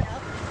 Yep.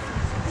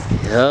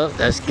 Yep.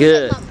 That's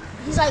good.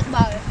 He's like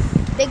my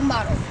big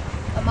model.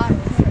 A model.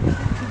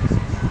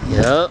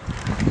 Yep.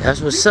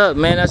 That's what's up,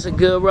 man. That's a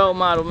good role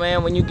model,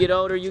 man. When you get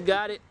older, you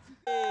got it.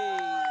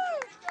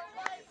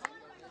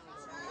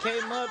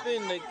 Came up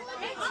in the...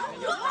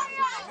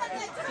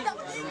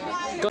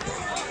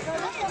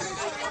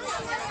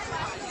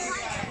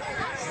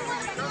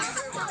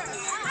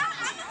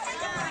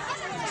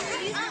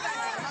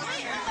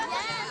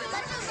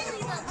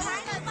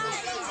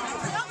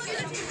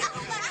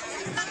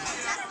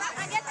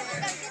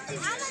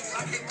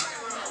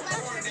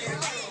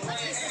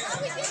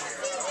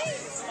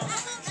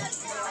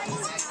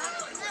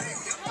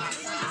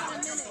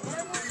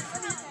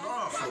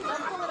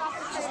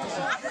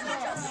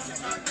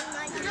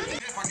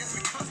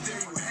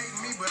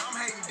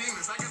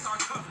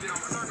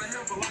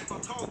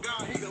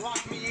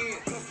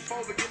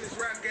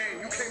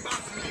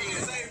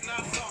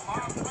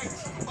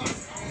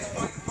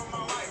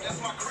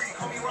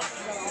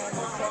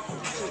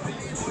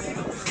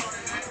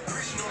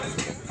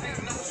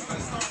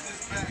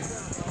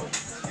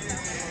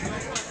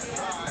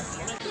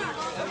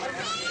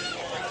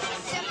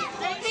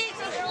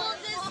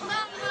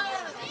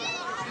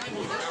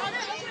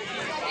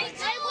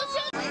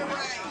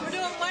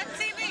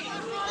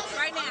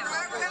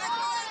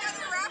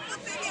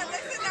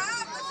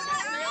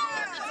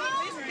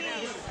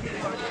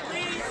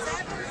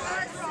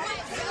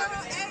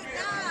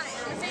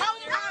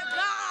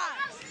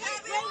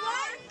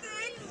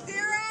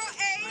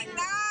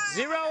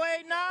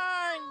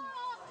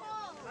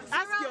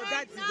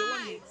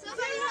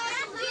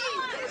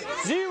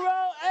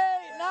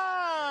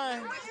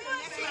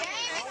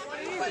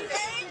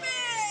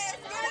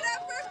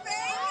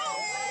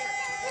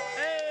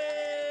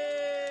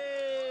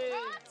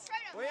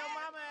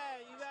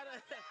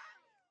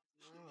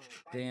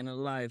 Day in the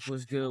life.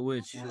 What's good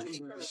with you?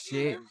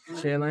 Shit,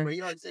 chilling,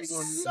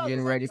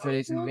 getting ready for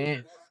this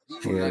event.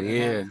 Hell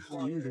yeah.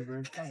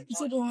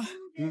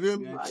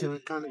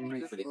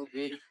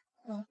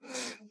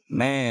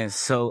 Man,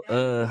 so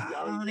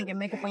I want to get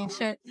makeup on your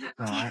shirt.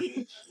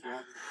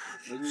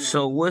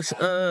 so what's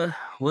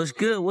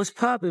good? What's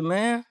poppin',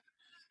 man?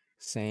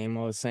 Same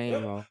old,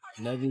 same old.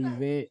 Another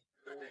event,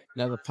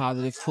 another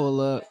positive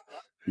pull up.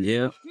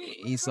 Yeah.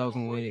 He's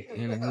soaking with it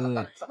in the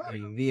hood.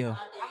 Reveal.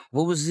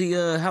 What was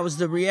the how was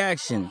the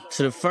reaction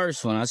to the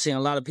first one? I seen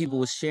a lot of people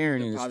was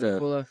sharing and Positive stuff.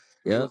 pull up.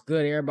 Yeah. It was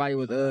good. Everybody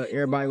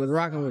was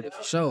rocking with it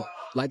for sure.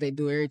 Like they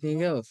do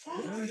everything else.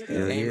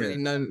 Hell Ain't yeah. really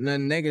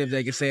nothing negative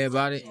they can say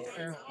about it.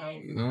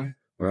 You know?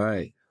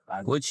 Right.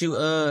 What you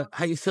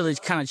how you feel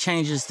it kind of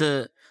changes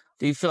do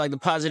you feel like the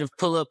positive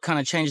pull up kind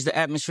of changes the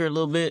atmosphere a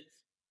little bit?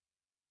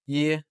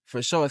 Yeah,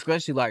 for sure.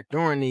 Especially like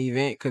during the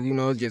event, cause you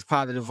know it's just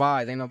positive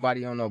vibes. Ain't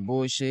nobody on no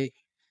bullshit.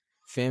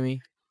 Feel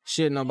me?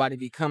 Should nobody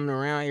be coming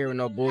around here with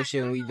no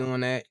bullshit when we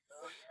doing that?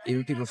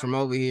 Even people from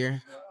over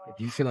here, if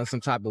you feeling some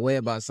type of way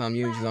about something,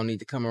 you just don't need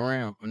to come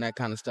around when that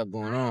kind of stuff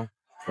going on.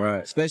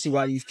 Right. Especially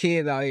while these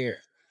kids out here.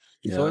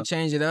 So Yeah. it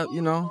changed it up,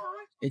 you know.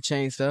 It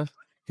changed stuff.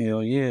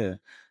 Hell yeah.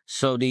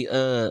 So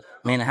the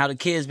man, how the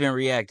kids been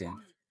reacting?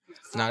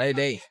 Nah,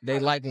 they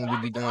like when we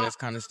be doing this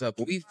kind of stuff.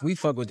 But we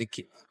fuck with the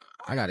kids.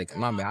 I got a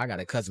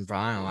cousin for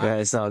I don't like. Yeah,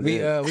 it's all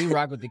good. We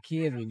rock with the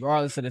kids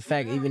regardless of the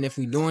fact, even if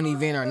we doing the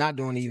event or not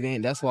doing the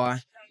event. That's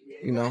why,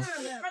 you know,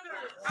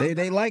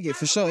 they like it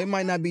for sure. It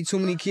might not be too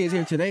many kids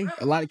here today.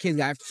 A lot of kids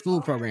got after school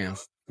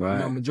programs. Right. You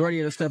know, majority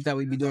of the stuff that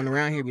we be doing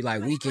around here be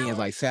like weekends,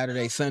 like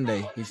Saturday,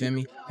 Sunday. You feel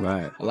me?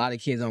 Right. A lot of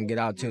kids don't get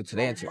out till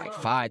today until like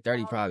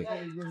 5:30 probably.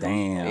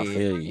 Damn, I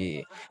feel you.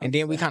 Yeah. And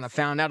then we kind of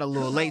found out a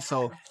little late,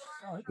 so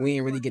we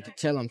didn't really get to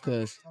tell them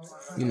because,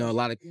 you know, a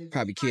lot of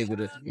probably kids would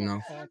have, you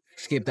know,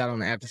 skipped out on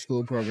the after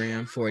school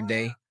program for a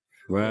day.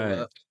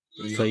 Right.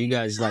 So you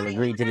guys like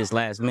agreed to this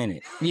last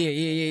minute? Yeah,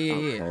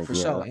 Okay, for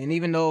yeah. sure. And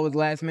even though it was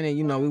last minute,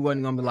 you know, we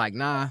wasn't gonna be like,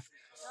 nah,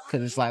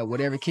 because it's like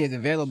whatever kid's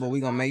available, we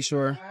gonna make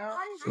sure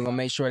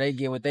they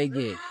get what they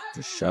get.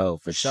 For sure.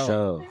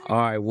 All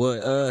right,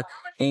 well,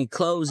 in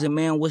closing,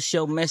 man, what's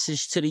your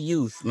message to the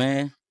youth,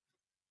 man?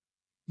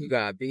 You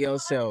gotta be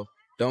yourself.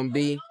 Don't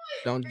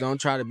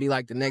try to be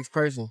like the next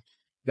person.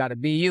 You gotta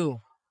be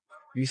you.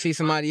 If you see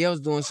somebody else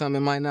doing something,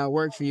 it might not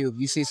work for you. If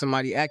you see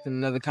somebody acting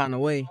another kind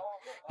of way,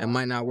 it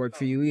might not work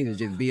for you either.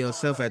 Just be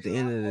yourself at the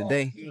end of the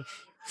day.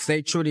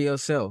 Stay true to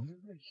yourself.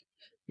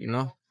 You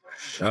know?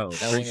 Oh,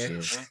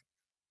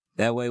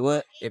 that way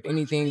what? If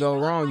anything go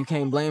wrong, you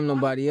can't blame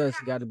nobody else.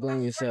 You gotta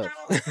blame yourself.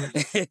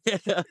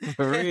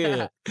 For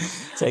real.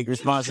 Take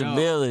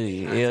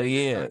responsibility. Hell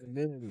yeah.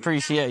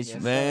 Appreciate you,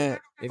 man.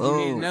 If you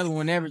need another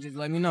one ever, just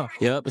let me know.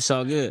 Yep, it's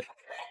all good.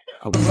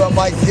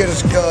 Mike get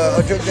us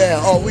a trip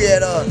down. Oh, we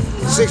at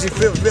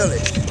 65th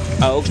Village.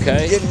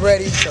 Okay. Getting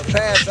ready to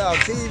pass out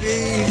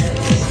TVs,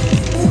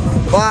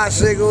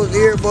 bicycles,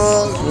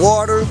 earbuds,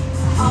 water,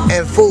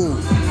 and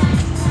food.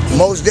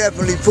 Most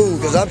definitely food,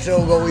 because I'm sure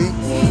gonna eat.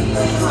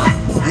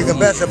 You can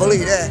best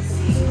believe that.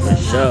 For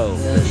sure.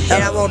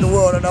 And I want the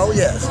world to know,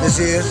 yes, this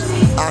is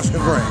Oscar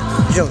Grant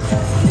Jr.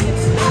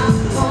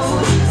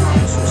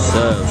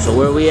 So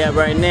where we at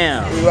right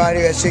now? We right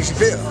here at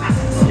 65th,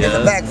 in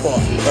the back part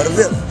of the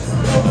village.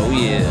 Oh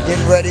yeah.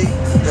 Getting ready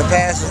to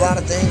pass a lot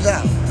of things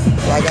out,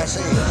 like I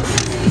said.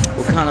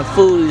 What kind of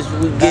food is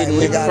we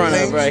getting in front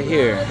of right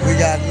here? We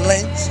got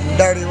links,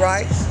 dirty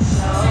rice,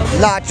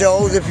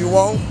 nachos if you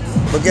want.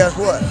 But guess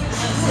what?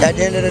 At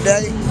the end of the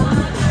day,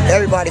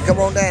 everybody come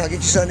on down, get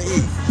you something to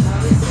eat.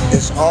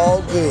 It's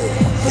all good.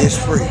 It's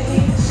free.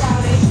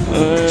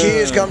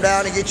 Kids come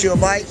down and get you a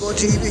mic or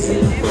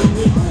TV,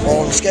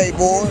 on the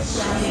skateboard,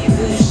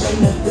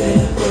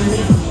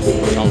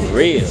 on the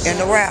real, and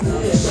the rap.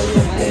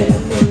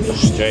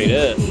 Straight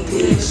up.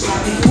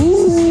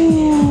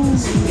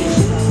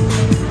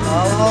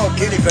 Oh,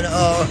 Kitty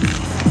finna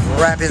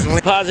rap his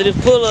link. Positive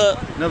pull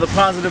up. Another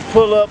positive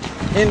pull up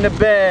in the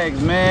bags,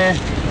 man.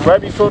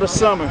 Right before the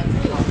summer.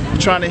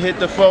 Trying to hit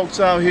the folks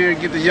out here,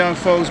 get the young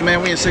folks,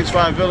 man. We in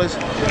 65 Village.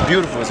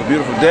 Beautiful. It's a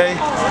beautiful day.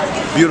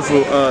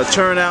 Beautiful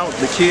turnout.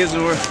 The kids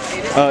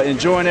are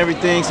enjoying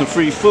everything. Some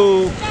free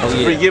food,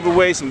 some free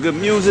giveaways, some good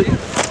music.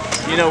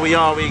 You know, we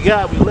all we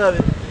got. We love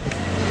it.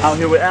 Out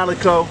here with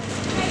Alico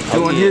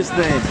doing his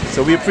thing.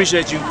 So we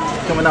appreciate you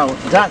coming out,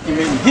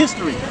 documenting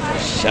history.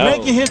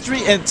 Making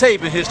history and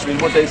taping history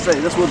is what they say.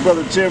 That's what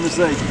Brother Chairman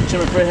say.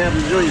 Chairman Fred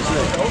Hampton Jr.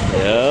 said.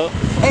 Yep.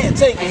 And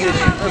taping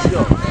history. Let's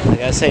go.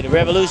 Like I say, the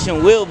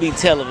revolution will be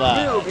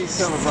televised. Will be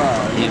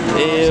televised. You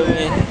feel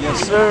me?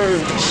 Yes, sir.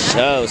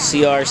 So,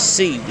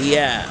 CRC, we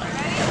out.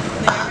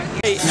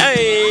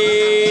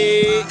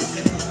 Hey!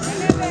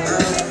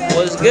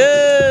 What's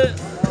good?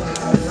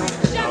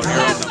 Out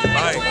here on the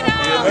bike.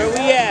 Where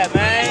we at,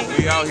 man?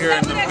 We out here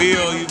in the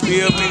field, you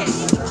feel me?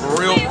 For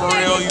real,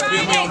 you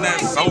feel me? On that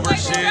sober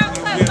shit,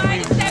 you feel me?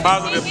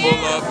 positive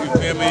pull up,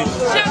 you feel me?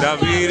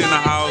 David in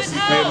the house, you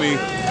feel me?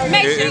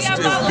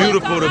 It's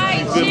beautiful to,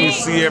 you feel me,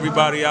 see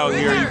everybody out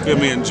here, you feel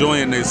me,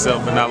 enjoying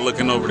themselves and not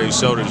looking over their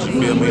shoulders, you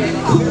feel me?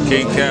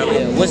 King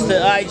Cali. What's the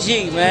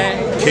IG,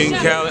 man? King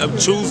Cali,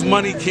 Choose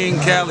Money King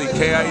Cali,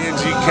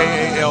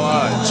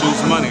 KINGKALI.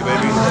 Choose Money,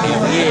 baby.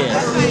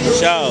 Yeah,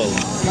 show.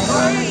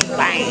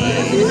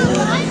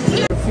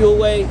 Bang.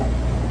 Fuelway,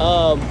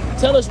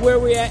 tell us where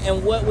we're at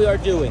and what we are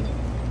doing.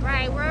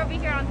 Right, we're over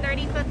here on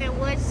 35th and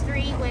Wood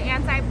Street with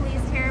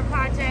Anti-Police Terror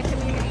Project,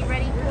 Community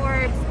Ready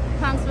Corps,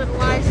 Punks with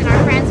Lunch, and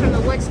our friends from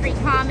the Wood Street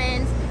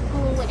Commons,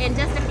 who in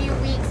just a few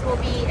weeks will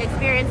be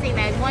experiencing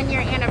that 1-year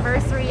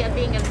anniversary of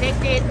being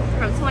evicted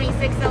from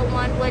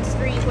 2601 Wood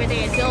Street, where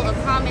they had built a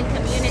common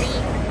community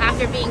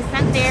after being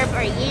sent there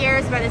for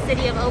years by the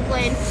city of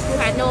Oakland, who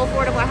had no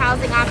affordable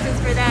housing options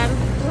for them,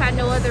 who had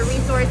no other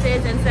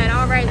resources, and said,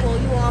 all right, well,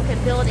 you all can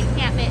build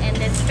encampment in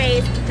this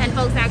space. And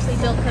folks actually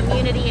built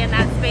community in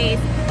that space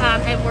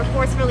and were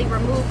forcefully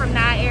removed from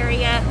that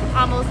area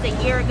almost a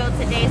year ago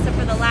today. So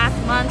for the last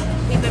month,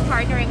 we've been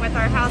partnering with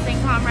our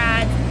housing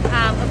comrades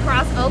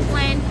across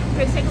Oakland,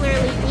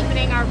 particularly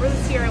deepening our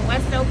roots here in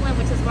West Oakland,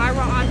 which is why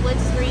we're on Wood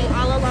Street,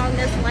 all along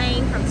this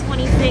lane from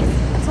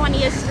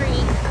 20th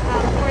Street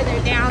further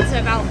down to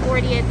about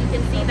 40th. You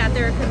can see that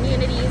there are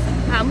communities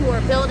who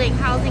are building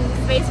housing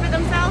space for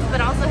themselves,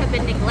 but also have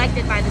been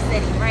neglected by the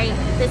city, right?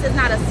 This is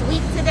not a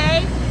sweep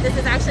today. This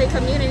is actually a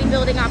community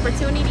building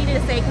opportunity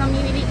to say,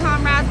 community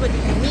comrades, what do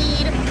you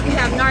need? We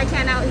have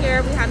Narcan out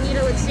here. We have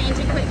needle exchange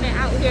equipment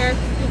out here.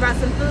 We brought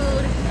some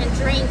food and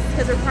drinks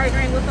because we're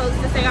partnering with folks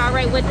to say, all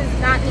right, what does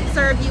not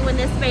serve you in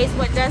this space?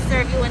 What does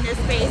serve you in this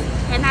space?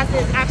 And that's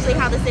actually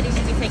how the city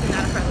should be taking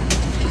that approach.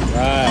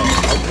 Right,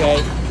 okay.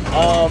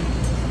 All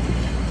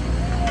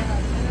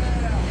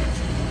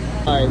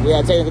right, we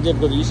had technical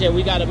difficulty. You said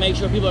we got to make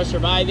sure people are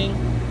surviving?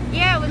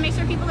 Yeah, we make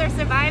sure people are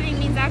surviving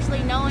means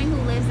actually knowing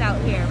who lives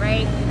out here,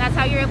 right? That's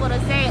how you're able to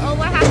say, oh,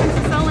 what happened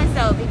to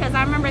so-and-so? Because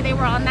I remember they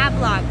were on that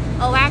block.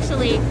 Oh,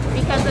 actually,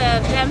 because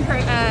of them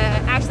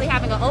actually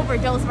having an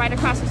overdose right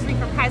across the street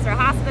from Kaiser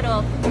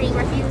Hospital, being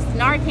refused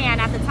Narcan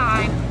at the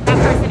time, that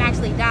person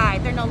actually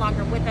died. They're no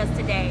longer with us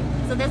today.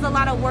 So there's a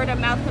lot of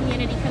word-of-mouth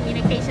community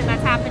communication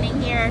that's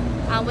happening here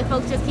with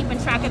folks just keeping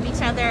track of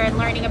each other and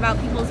learning about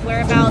people's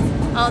whereabouts.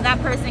 Oh, that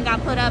person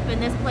got put up in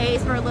this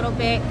place for a little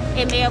bit.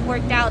 It may have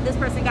worked out. This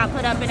person got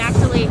put up and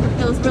actually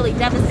it was really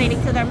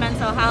devastating to their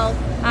mental health.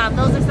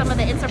 Those are some of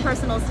the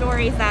interpersonal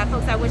stories that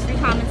folks at Wood Street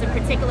Commons in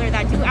particular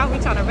that do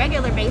outreach on a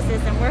regular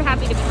basis, and we're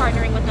happy to be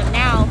partnering with them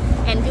now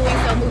and doing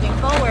so moving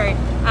forward.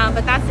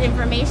 But that's the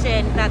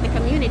information that the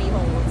community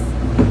holds.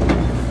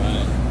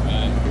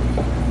 Right.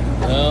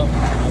 Well,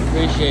 I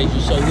appreciate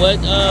you. So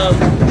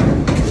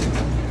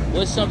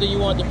what's something you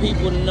want the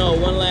people to know?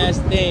 One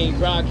last thing,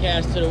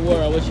 broadcast to the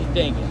world. What you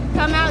thinking?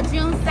 Come out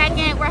June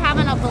 2nd. We're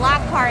having a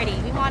block party.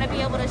 We want to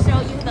be able to show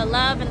you the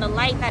love and the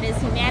light that is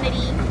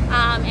humanity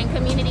and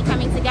community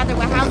coming together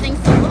with housing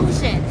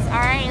solutions.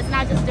 All right, it's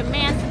not just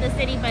demands to the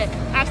city, but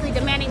actually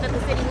demanding that the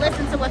city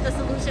listen to what the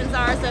solutions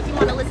are. So if you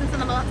want to listen to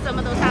some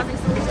of those housing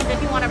solutions,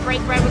 if you want to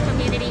break bread with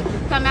community,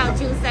 come out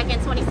June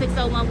 2nd,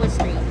 2601 Wood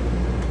Street.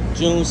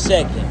 June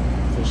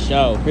 2nd. For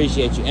sure.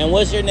 Appreciate you. And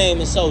what's your name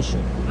and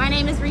social? My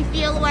name is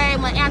Refuelway.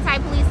 I'm with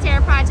Anti-Police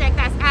Terror Project.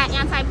 That's at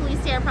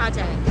Anti-Police Terror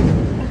Project.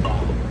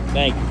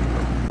 Thank you.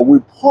 We're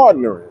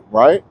partnering,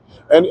 right?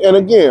 And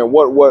again,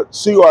 what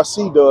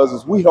CRC does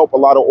is we help a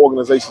lot of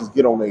organizations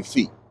get on their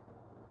feet,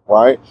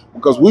 right?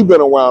 Because we've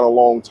been around a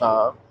long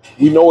time.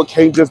 We know it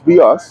can't just be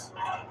us,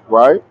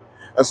 right?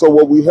 And so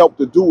what we help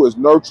to do is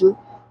nurture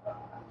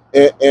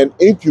and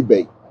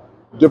incubate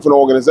different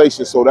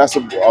organizations. So that's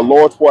a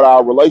large part of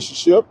our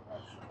relationship.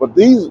 But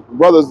these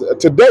brothers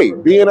today,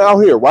 being out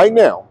here right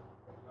now,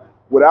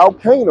 without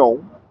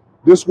Kano,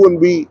 this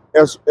wouldn't be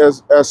as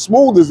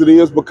smooth as it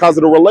is because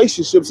of the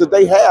relationships that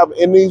they have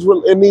in these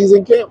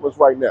encampments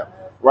right now,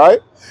 right?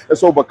 And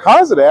so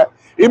because of that,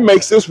 it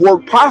makes this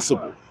work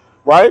possible,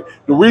 right?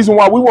 The reason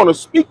why we want to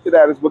speak to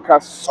that is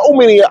because so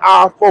many of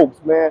our folks,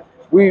 man,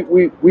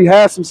 we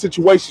had some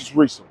situations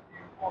recently,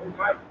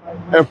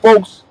 and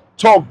folks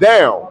talk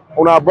down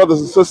on our brothers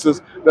and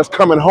sisters that's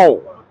coming home.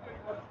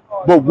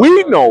 But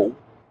we know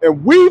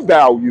and we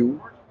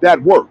value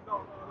that work.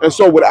 And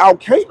so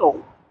without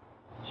Kano,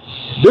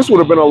 this would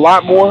have been a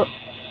lot more,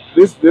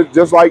 this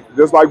just like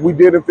we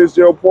did in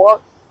Fitzgerald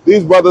Park.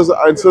 These brothers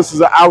and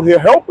sisters are out here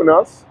helping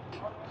us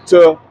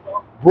to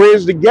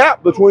bridge the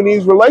gap between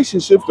these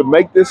relationships to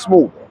make this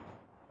smoother.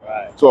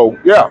 Right. So,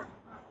 yeah.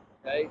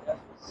 Okay, that's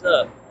what's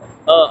up.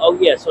 Oh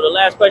yeah, so the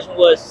last question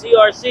was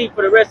CRC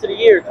for the rest of the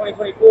year,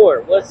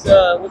 2024. What's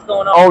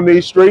going on? On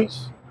these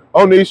streets,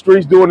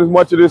 doing as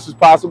much of this as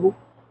possible.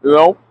 You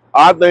know,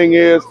 our thing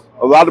is,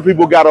 a lot of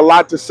people got a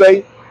lot to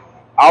say.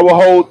 Our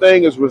whole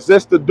thing is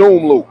resist the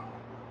doom loop.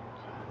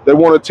 They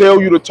want to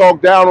tell you to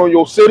talk down on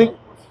your city.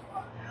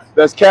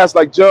 That's cats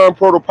like John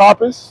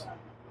Protopopis,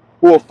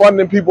 who are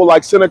funding people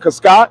like Seneca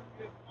Scott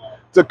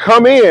to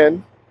come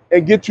in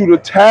and get you to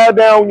tear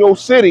down your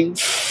city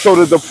so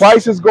that the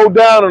prices go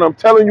down. And I'm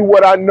telling you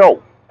what I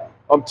know.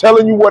 I'm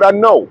telling you what I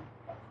know.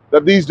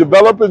 that these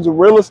developers and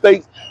real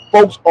estate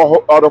folks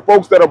are the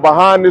folks that are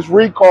behind this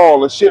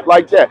recall and shit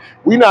like that.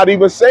 We're not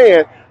even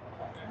saying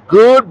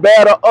good,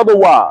 bad, or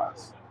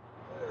otherwise.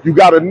 You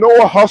got to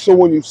know a hustle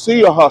when you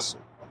see a hustle.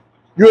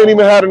 You ain't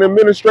even had an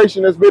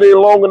administration that's been here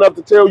long enough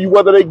to tell you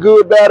whether they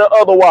good, bad, or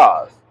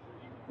otherwise,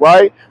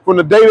 right? From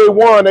the day they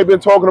won, they've been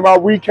talking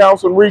about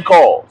recounts and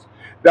recalls.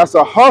 That's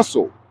a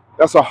hustle.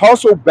 That's a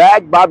hustle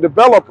backed by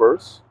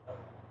developers,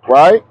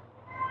 right?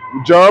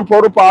 John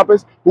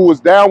Protopopis, who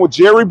was down with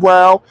Jerry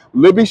Brown,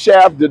 Libby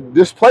Schaaf, the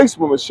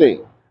displacement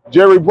machine.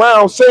 Jerry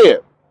Brown said,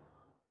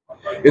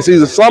 it's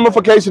either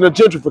slumification or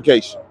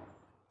gentrification.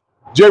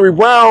 Jerry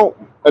Brown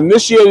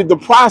initiated the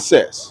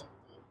process.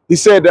 He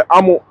said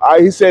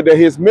that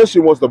his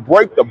mission was to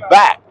break the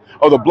back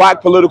of the black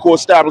political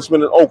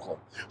establishment in Oakland.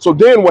 So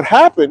then what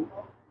happened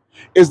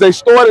is they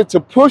started to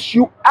push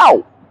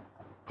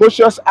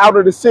us out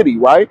of the city,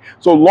 right?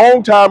 So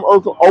longtime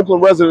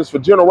Oakland residents for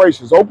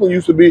generations. Oakland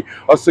used to be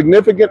a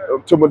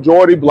significant to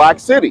majority black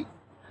city.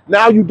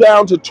 Now you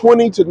down to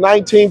 20 to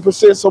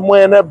 19%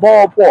 somewhere in that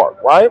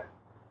ballpark, right?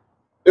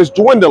 It's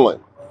dwindling.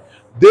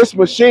 This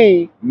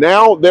machine,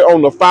 now they're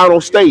on the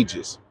final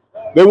stages.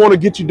 They want to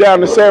get you down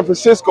to San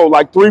Francisco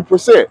like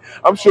 3%.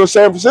 I'm sure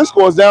San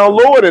Francisco is down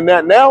lower than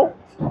that now,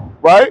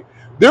 right?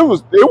 It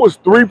was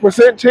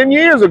 3% 10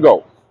 years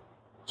ago.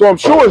 So I'm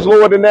sure it's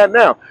lower than that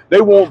now. They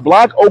want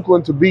black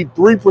Oakland to be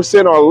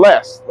 3% or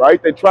less,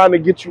 right? They're trying to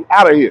get you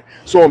out of here.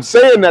 So I'm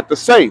saying that to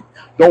say,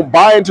 don't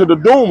buy into the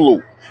doom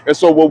loop. And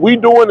so what we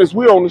doing is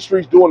we on the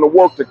streets doing the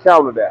work to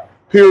counter that.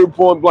 Period,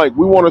 point blank.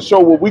 We want to show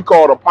what we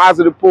call a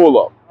positive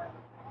pull-up.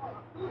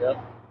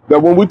 Yep.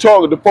 That when we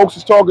talk, the folks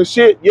is talking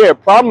shit, yeah,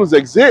 problems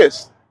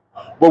exist.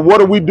 But what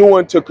are we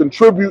doing to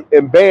contribute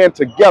and band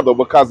together?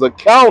 Because the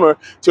counter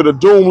to the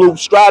doom loop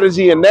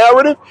strategy and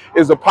narrative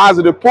is a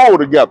positive pull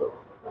together.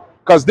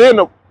 Because then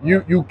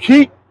you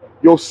keep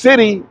your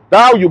city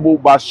valuable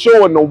by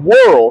showing the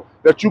world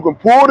that you can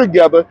pull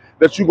together,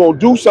 that you're going to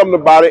do something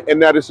about it,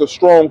 and that it's a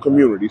strong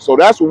community. So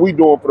that's what we're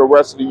doing for the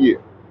rest of the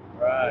year.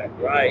 Right,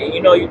 right. And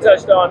you know, you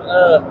touched on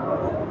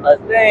a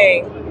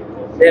thing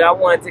that I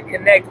wanted to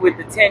connect with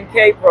the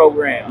 10K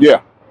program.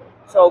 Yeah.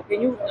 So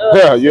can you,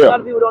 a lot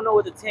of people don't know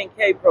what the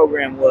 10K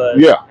program was.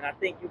 Yeah. And I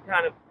think you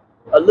kind of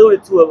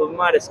alluded to it, but we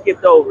might have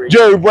skipped over it.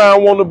 Jerry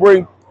Brown wanted to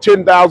bring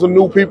 10,000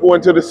 new people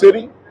into the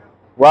city,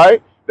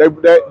 right? They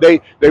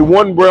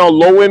wanted Brown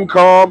low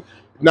income,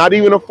 not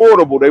even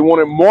affordable. They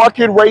wanted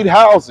market rate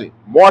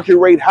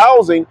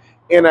housing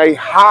in a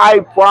high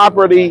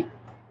property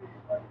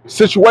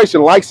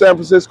situation like San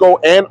Francisco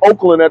and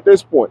Oakland at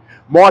this point.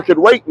 Market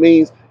rate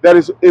means that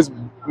is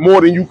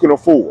more than you can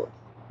afford,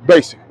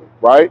 basically,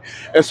 right?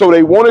 And so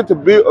they wanted to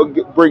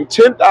bring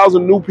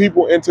 10,000 new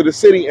people into the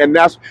city,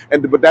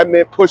 but that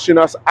meant pushing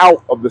us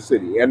out of the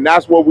city, and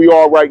that's where we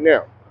are right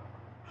now.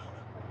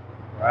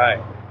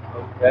 Right.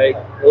 Okay.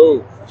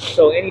 Cool.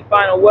 So, any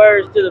final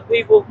words to the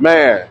people?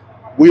 Man,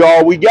 we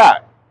all we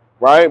got,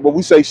 right? But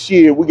we say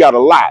shit, we got a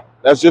lot.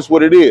 That's just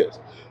what it is.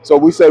 So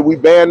we say we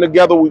band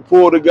together, we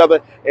pull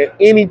together, and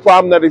any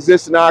problem that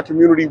exists in our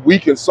community, we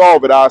can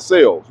solve it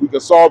ourselves. We can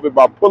solve it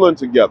by pulling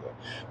together.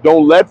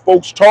 Don't let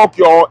folks talk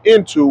y'all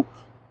into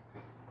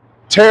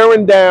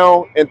tearing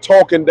down and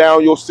talking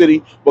down your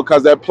city,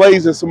 because that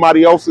plays in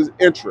somebody else's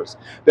interest.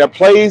 That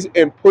plays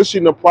in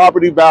pushing the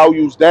property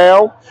values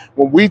down.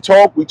 When we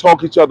talk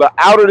each other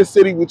out of the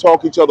city, we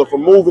talk each other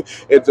from moving.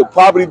 If the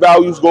property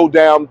values go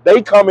down,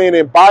 they come in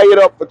and buy it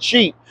up for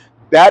cheap.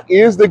 That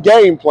is the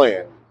game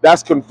plan.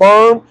 That's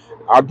confirmed.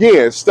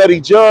 Again, study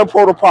John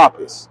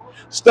Protopopis.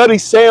 Study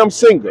Sam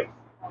Singer.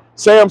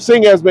 Sam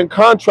Singer has been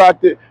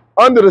contracted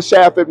under the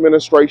Schaaf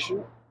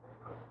administration.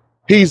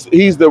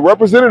 He's the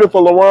representative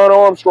for LaRon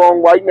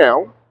Armstrong right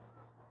now.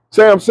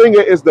 Sam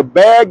Singer is the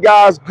bad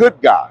guy's good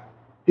guy.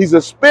 He's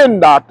a spin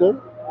doctor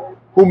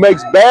who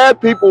makes bad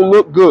people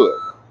look good.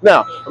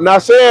 Now, I'm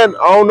not saying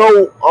I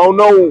don't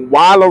know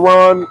why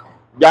LaRon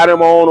got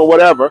him on or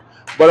whatever,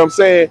 but I'm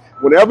saying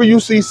whenever you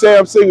see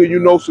Sam Singer, you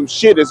know some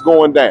shit is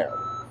going down.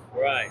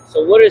 Right.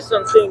 So what is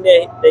something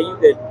that you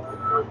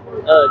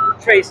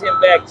could trace him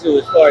back to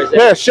as far as that?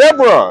 Yeah,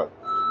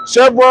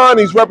 Chevron,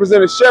 he's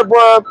represented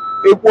Chevron.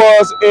 It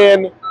was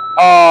in,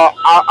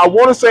 I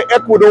want to say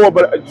Ecuador,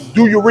 but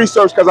do your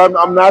research, because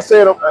I'm not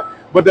saying,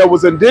 but there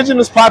was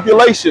indigenous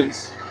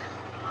populations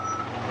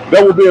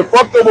that were being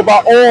fucked over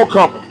by oil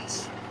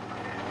companies.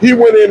 He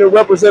went in and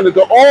represented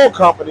the oil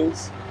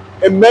companies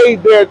and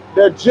made their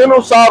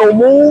genocidal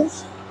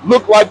moves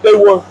look like they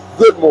were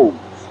good moves.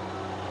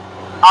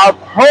 I've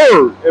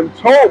heard and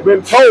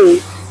been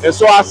told, and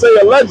so I say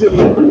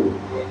allegedly,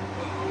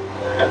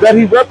 that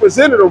he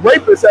represented a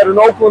rapist at an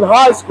Oakland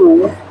high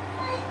school,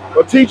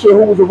 a teacher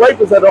who was a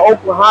rapist at an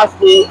Oakland high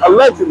school,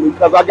 allegedly,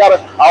 because I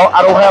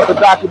don't have the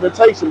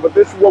documentation, but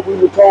this is what we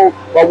were told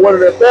by one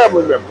of their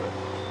family members,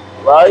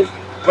 right?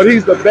 But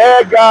he's the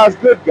bad guy's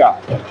good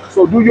guy.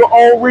 So do your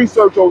own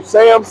research on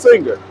Sam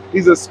Singer.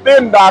 He's a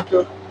spin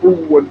doctor who,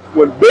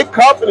 when big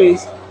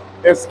companies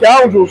and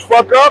scoundrels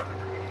fuck up,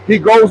 he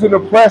goes in the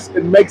press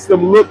and makes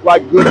them look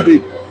like good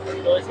people.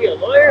 So is he a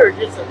lawyer or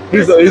just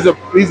a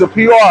He's a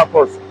PR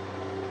person.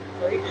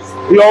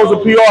 He owns a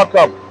PR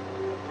company.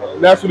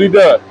 And that's what he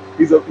does.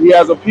 He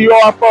has a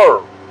PR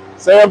firm.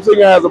 Sam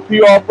Singer has a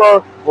PR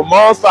firm. When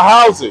Monster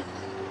Housing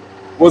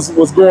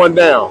was going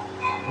down,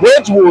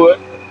 Wedgwood,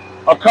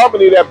 a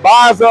company that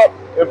buys up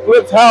and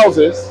flips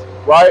houses,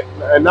 right?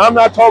 And I'm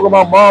not talking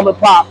about mom and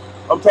pop.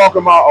 I'm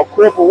talking about a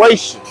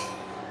corporation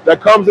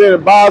that comes in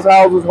and buys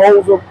houses,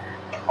 holds them,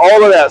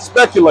 all of that,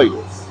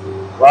 speculators,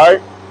 right?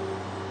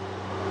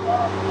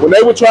 When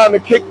they were trying to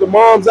kick the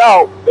moms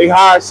out, they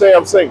hired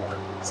Sam Singer.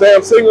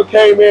 Sam Singer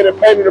came in and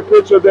painted a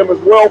picture of them as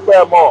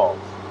welfare moms,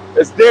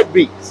 as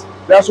deadbeats.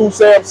 That's who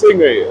Sam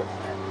Singer is.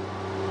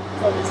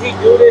 So does he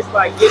do this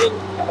by getting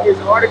his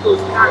articles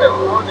kind of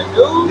on the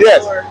news?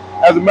 Yes. Or?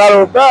 As a matter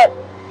of fact,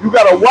 you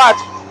got to watch.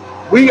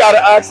 We got to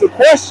ask the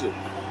question.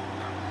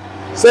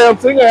 Sam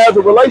Singer has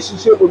a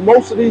relationship with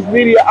most of these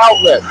media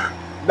outlets.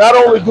 Not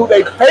only do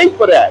they pay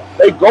for that,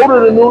 they go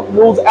to the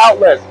news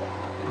outlets.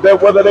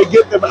 That whether they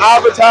get them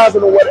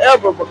advertising or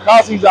whatever,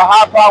 because he's a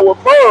high-powered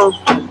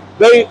firm,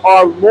 they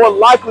are more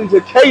likely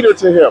to cater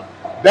to him.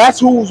 That's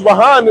who's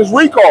behind this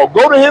recall.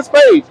 Go to his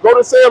page. Go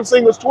to Sam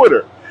Singer's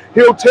Twitter.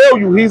 He'll tell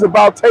you he's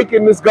about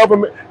taking this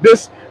government,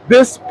 this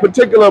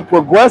particular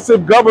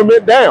progressive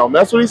government down.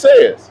 That's what he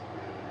says.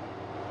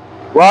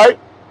 Right?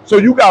 So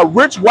you got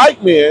rich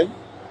white men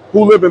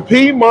who live in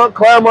Piedmont,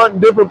 Claremont,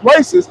 and different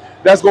places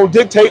that's going to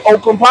dictate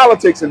Oakland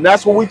politics. And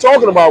that's what we're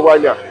talking about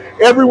right now.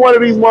 Every one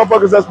of these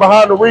motherfuckers that's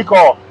behind the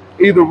recall,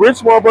 either rich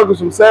motherfuckers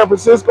from San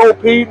Francisco,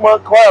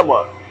 Piedmont,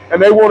 Claremont,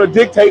 and they want to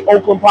dictate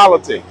Oakland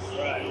politics.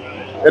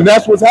 And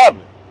that's what's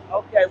happening.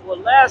 Okay, well,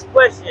 last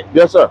question.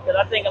 Yes, sir. Because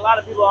I think a lot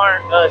of people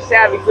aren't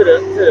savvy to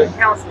the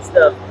council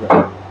stuff.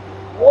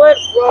 What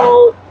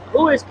role,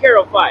 who is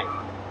Carol Fife?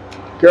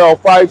 Carol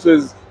Fife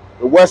is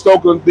the West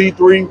Oakland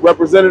D3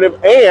 representative,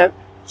 and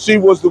she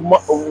was the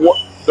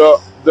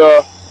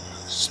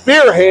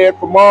spearhead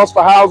for Moms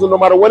for Housing, no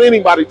matter what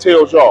anybody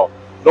tells y'all.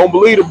 Don't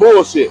believe the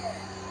bullshit.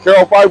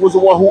 Carol Fife was the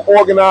one who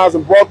organized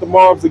and brought the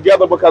moms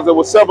together because there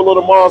were several of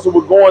the moms who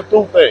were going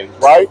through things,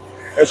 right?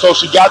 And so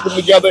she got them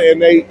together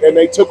and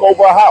they took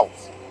over a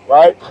house,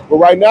 right? But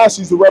right now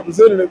she's the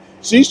representative.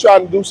 She's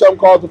trying to do something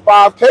called the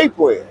 5K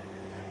plan.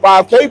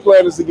 5K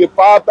plan is to get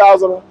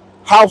 5,000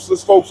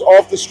 houseless folks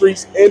off the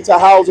streets into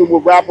housing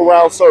with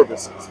wraparound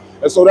services.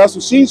 And so that's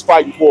what she's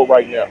fighting for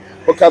right now,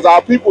 because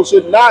our people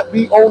should not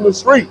be on the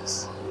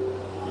streets,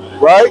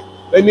 right?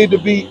 They need to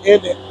be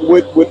in it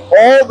with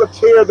all the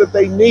care that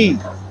they need,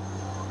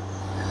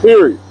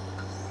 period.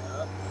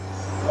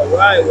 All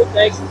right, well,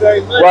 thanks you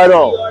very much. Right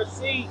on.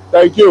 CRC.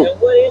 Thank you.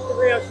 And what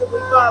Instagram should we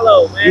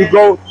follow, man? You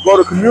go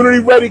to Community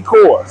Ready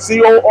Corps,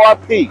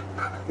 CORP,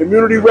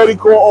 Community Ready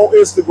Corps on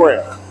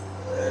Instagram.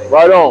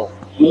 Right on.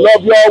 We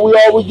love y'all. We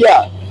all we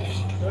got.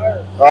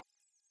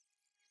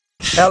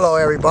 Hello,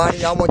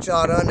 everybody. I want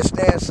y'all to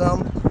understand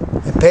something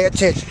and pay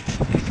attention.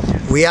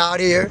 We out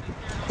here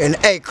in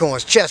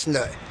Acorns,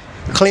 Chestnut,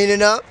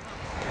 cleaning up,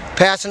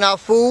 passing out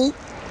food,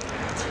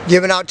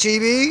 giving out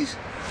TVs,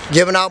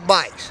 giving out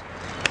bikes.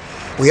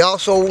 We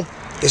also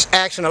is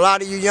asking a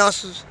lot of you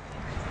youngsters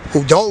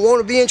who don't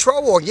want to be in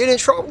trouble or get in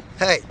trouble.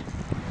 Hey,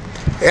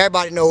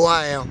 everybody know who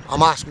I am.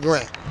 I'm Oscar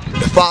Grant,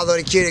 the father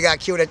of the kid that got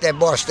killed at that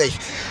bar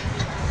station.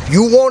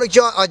 You want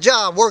a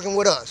job working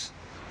with us,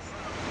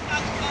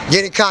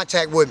 get in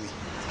contact with me.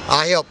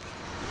 I'll help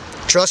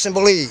you. Trust and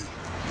believe.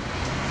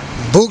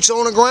 Boots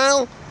on the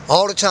ground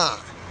all the time.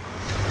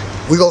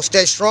 We gonna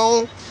stay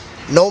strong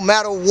no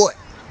matter what.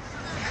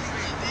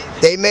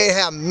 They may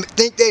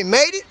think they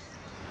made it,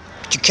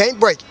 but you can't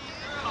break it.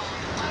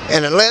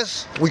 And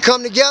unless we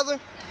come together,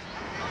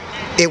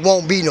 it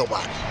won't be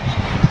nobody.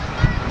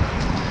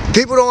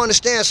 People don't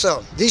understand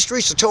something. These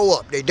streets are tore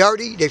up. They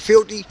dirty, they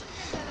filthy.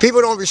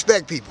 People don't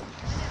respect people.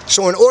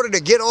 So in order to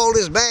get all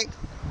this back,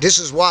 this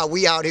is why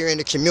we out here in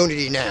the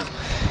community now.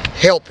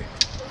 Helping,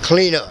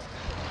 clean up,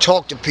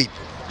 talk to people,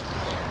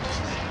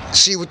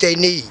 see what they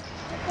need.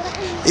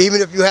 Even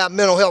if you have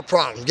mental health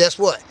problems, guess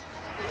what?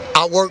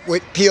 I work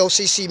with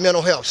POCC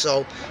Mental Health,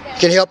 so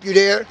can help you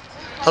there,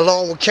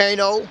 along with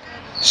Kano,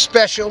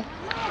 special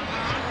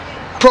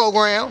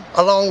program,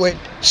 along with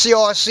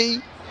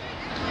CRC,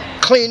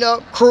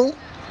 cleanup crew,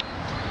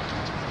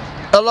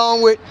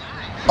 along with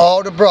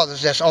all the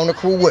brothers that's on the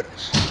crew with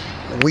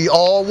us. We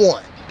all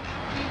one.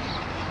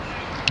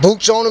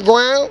 Boots on the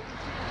ground,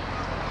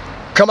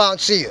 come out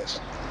and see us.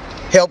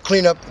 Help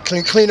clean up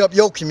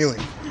your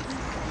community.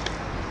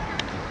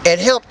 And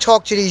help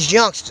talk to these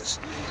youngsters.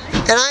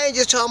 And I ain't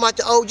just talking about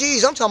the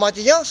OGs, I'm talking about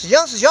the youngsters.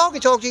 Youngsters, y'all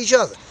can talk to each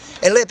other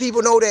and let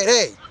people know that,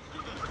 hey,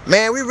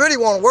 man, we really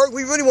want to work,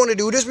 we really want to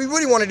do this, we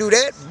really want to do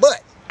that,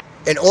 but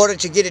in order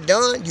to get it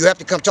done, you have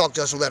to come talk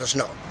to us and let us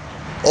know.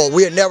 Or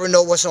we'll never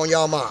know what's on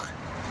y'all mind.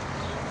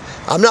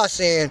 I'm not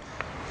saying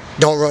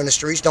don't run the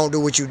streets, don't do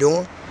what you're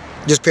doing.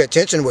 Just pay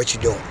attention to what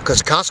you're doing, because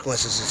the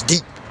consequences is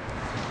deep.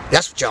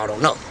 That's what y'all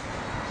don't know.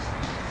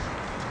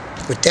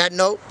 With that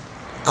note,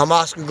 I'm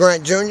Oscar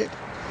Grant Jr.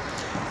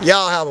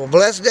 Y'all have a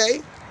blessed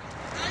day,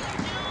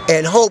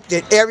 and hope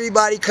that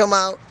everybody come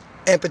out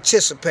and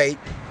participate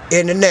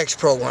in the next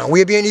program.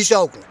 We'll be in East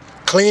Oakland.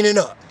 cleaning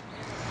up.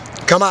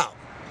 Come out.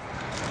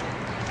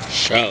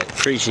 Show.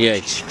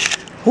 Appreciate you.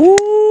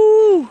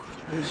 Woo!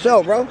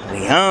 Show, bro.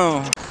 We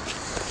on.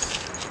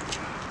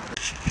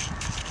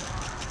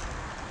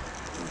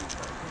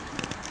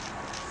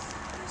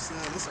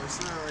 This our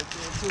sign right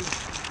there too.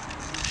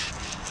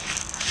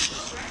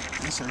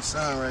 This our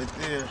sign right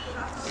there.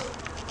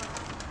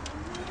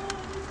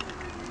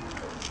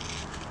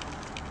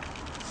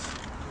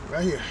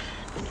 Right here.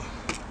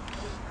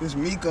 This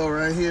Miko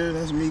right here,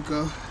 that's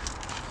Miko.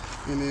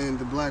 And then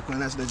the black one,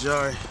 that's the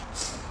Jari.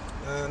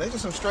 They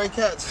just some stray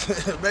cats.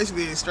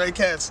 Basically stray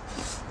cats.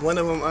 One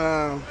of them,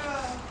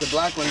 the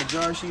black one, the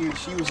Jari,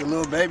 she was a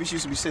little baby. She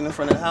used to be sitting in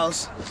front of the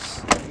house.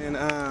 And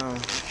then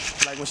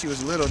like when she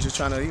was little, just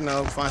trying to, you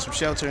know, find some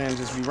shelter and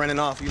just be running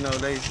off, you know,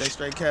 they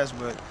stray cats,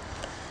 but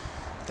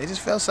they just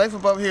felt safe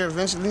up here.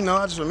 Eventually, you know,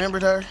 I just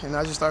remembered her and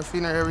I just started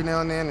feeding her every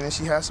now and then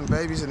she had some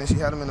babies and then she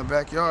had them in the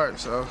backyard.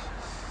 So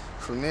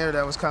from there,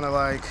 that was kind of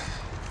like,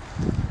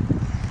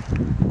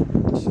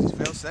 she just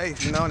felt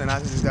safe, you know, and then I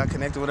just got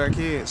connected with her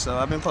kids. So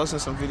I've been posting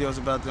some videos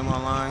about them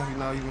online, you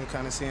know, you've been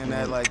kind of seeing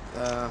that, like,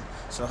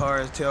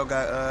 Sahara's tail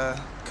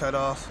got cut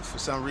off for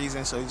some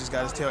reason, so he just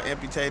got his tail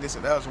amputated, so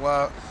that was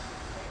wild.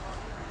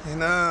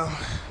 And,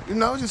 you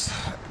know, just,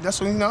 that's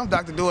when, you know, I'm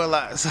Dr. Do a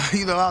lot, so,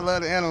 you know, I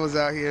love the animals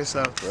out here,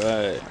 so.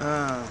 Right.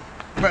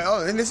 Right.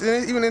 Oh, and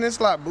even in this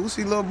lot,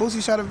 Boosie, little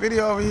Boosie shot a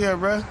video over here,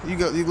 bro. You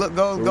go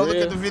look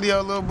at the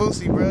video, little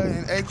Boosie, bro,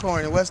 in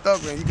Acorn in West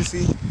Oakland. You can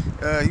see,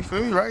 you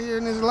feel me, right here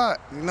in this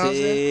lot. You know what I'm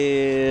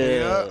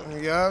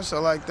saying? Yeah.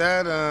 So like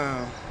that,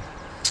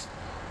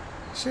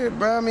 shit,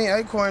 bro. I mean,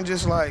 Acorn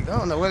just like, I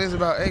don't know what it is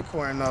about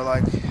Acorn though.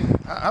 Like,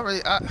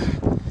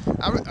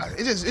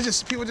 it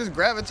just people just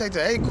gravitate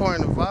to Acorn,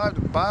 the vibe,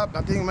 the bop.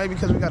 I think maybe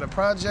because we got a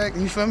project.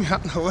 You feel me? I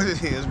don't know what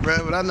it is, bro,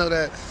 but I know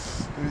that.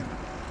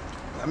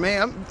 I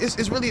mean,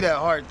 it's really that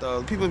hard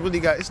though. People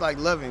really got, it's like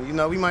loving, you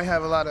know. We might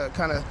have a lot of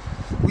kind of,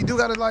 we do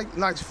got a like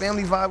nice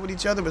family vibe with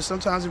each other, but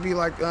sometimes it be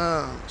like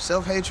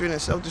self-hatred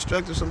and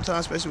self-destructive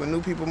sometimes, especially when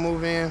new people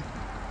move in.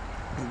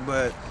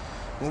 But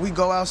when we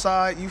go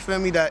outside, you feel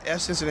me, that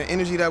essence and the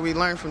energy that we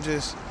learn from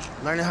just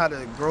learning how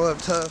to grow up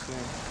tough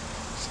and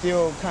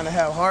still kind of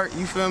have heart,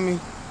 you feel me?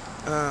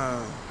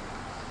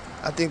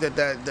 I think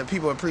that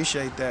people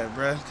appreciate that,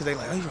 bruh. Because they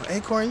like, oh, you from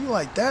Acorn? You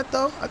like that,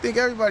 though? I think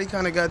everybody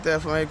kind of got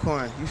that from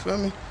Acorn. You feel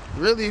me?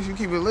 Really, if you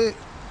keep it lit,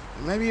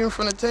 maybe even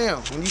from the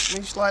town. When you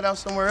slide out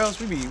somewhere else,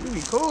 we be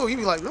cool. You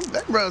be like,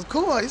 that bruh's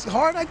cool. It's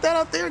hard like that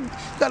out there. You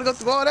got to go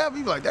through all that. But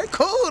you be like, that's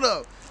cool,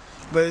 though.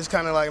 But it's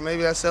kind of like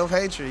maybe that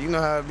self-hatred. You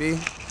know how it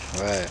be.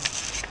 Right.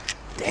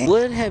 Dang.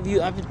 What have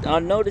you, I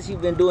noticed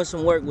you've been doing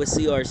some work with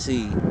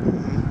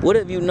CRC. What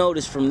have you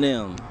noticed from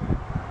them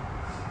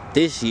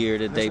this year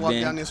that they've been? Let's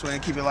walk down this way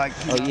and keep it like,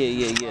 oh,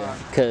 yeah.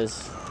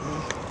 Because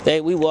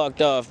we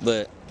walked off,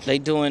 but they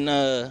doing,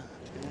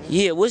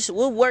 yeah, what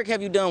work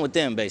have you done with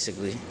them,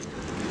 basically?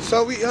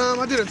 So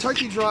I did a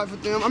turkey drive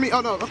with them. I mean,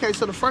 okay,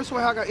 so the first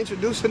way I got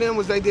introduced to them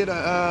was they did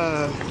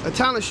a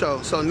talent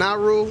show. So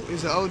Naru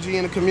is an OG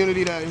in the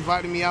community that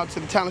invited me out to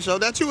the talent show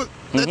that you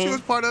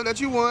was part of, that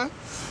you won.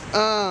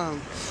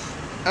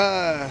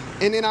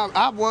 And then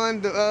I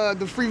won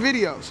the free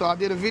video. So I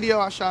did a video.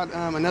 I shot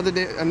another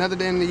day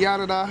in the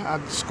Yadada. I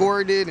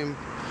scored it and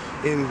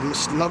in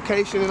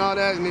location and all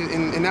that,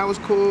 and that was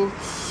cool.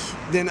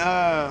 Then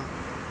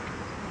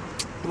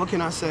what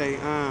can I say?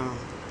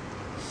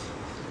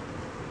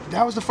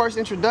 That was the first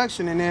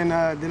introduction, and then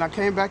I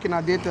came back and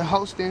I did the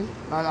hosting.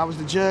 I was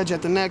the judge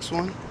at the next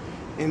one,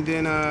 and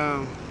then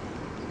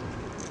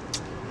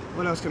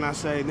what else can I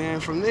say? Then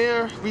from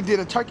there, we did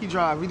a turkey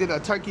drive. We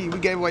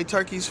gave away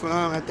turkeys for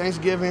at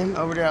Thanksgiving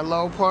over there at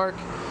Lowe Park,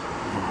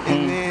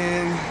 and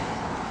then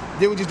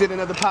we just did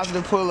another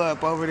positive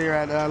pull-up over there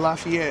at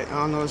Lafayette. I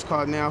don't know what it's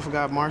called now. I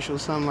forgot, Marshall,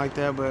 something like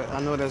that, but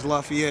I know that's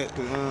Lafayette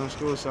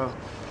school. So.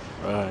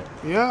 Right.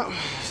 Yeah,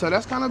 so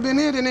that's kind of been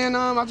it, and then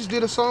I just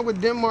did a song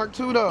with Denmark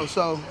too, though.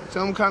 So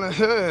some kind of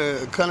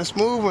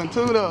smooth one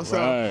too, though. So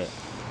right.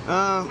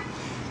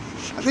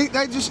 I think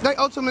they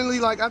ultimately,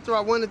 like, after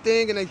I won the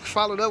thing and they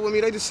followed up with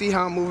me, they just see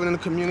how I'm moving in the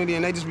community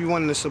and they just be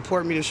wanting to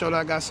support me to show that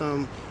I got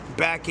some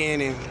back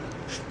end, and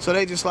so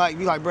they just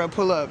be like, bro,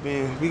 pull up,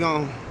 and we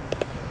gonna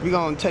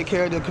take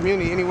care of the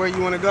community anywhere you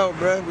want to go,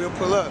 bro. We'll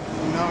pull up,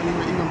 you know.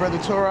 And even Brother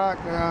Turok,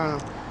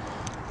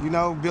 you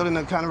know, building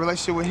a kind of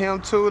relationship with him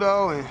too,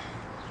 though, and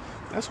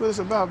that's what it's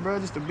about, bro,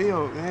 just to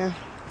build, man.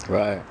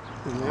 Right.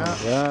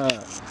 Yeah.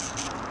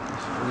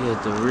 We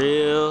at the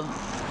real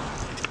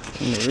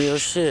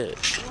shit.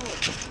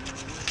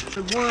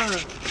 Good one.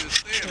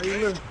 How you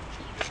look?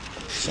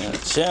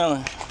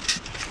 Chilling.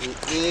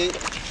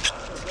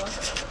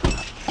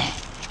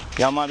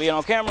 Y'all might be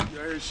on camera? You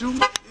here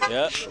shooting?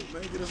 Yep.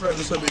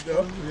 What's up, big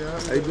dog? Yeah.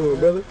 How you doing,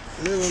 brother?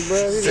 Living,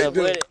 bro. What's up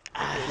with it?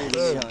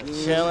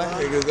 Chilling.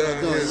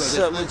 What's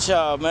up with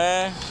y'all,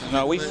 man?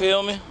 Now we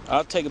filming.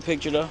 I'll take a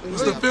picture though.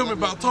 What's the filming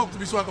about? Talk to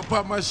me so I can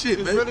pop my shit,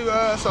 It's man. really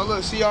so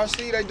look,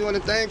 CRC, they doing the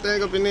thing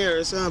up in there.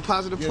 It's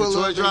positive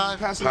pull-up drive,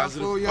 passing out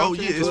food. Oh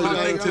yeah, it's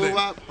related to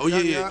that. Oh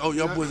yeah. Oh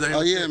y'all boys ain't.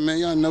 Oh yeah, man.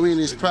 Y'all know we in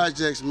these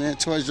projects, man.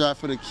 Toy drive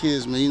for the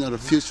kids, man. You know the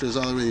future is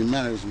all that really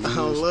matters, man.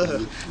 I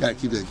love it. Gotta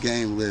keep that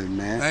game living,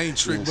 man. I ain't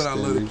tricked, but I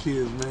love the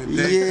kids, man.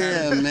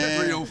 Yeah, man.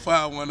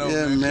 30510,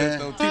 Yeah, man.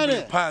 man. Keep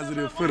it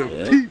positive for the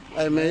people.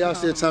 Hey, man, y'all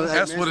still talking.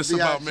 That's what it's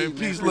about, man.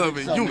 Peace, love,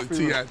 and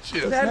unity. I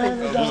chill. Look at that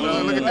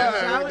head. Look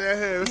at that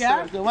head. What's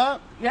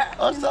up? Yeah.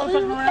 What's up?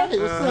 Hey,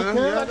 what's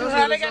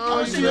up,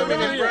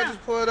 man? Bro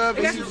just pulled up.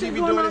 He be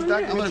doing his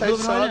documentation,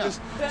 so I'm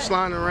just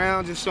sliding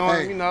around, just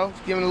showing, you know,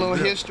 giving a little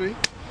history.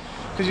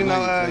 Cause you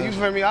know, you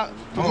feel me?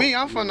 For me,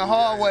 I'm from the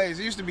hallways.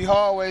 It used to be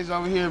hallways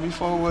over here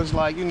before it was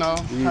like, you know,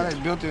 how they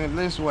built it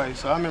this way.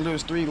 So I remember it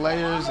was 3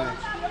 layers, and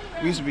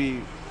we used to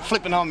be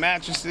flipping on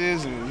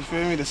mattresses, and you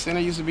feel me? The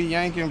center used to be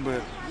yanking,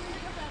 but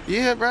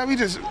yeah, bro, we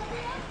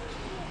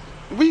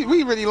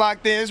really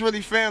locked in. It's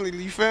really family.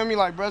 You feel me?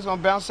 Like, bro's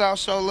gonna bounce out,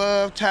 show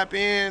love, tap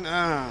in.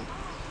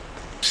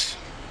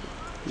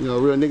 You know,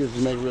 real niggas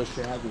just make real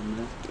shit happen,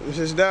 man. It's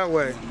just that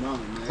way.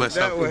 Bless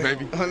that up, way.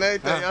 baby. On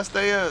everything, y'all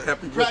stay up.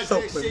 Happy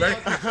birthday,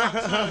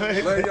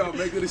 baby. Love y'all,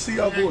 man. Good to see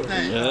y'all, boys.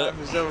 Yeah,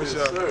 for sure, for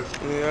sure.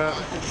 Yeah.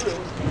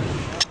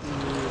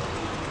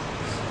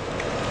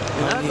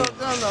 I go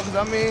down though, cause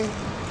I mean,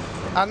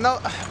 I know.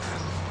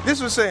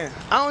 This was saying,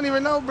 I don't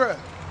even know, bruh.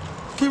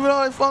 Keep it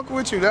all they fuck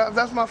with you.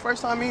 That's my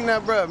first time meeting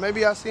that, bruh.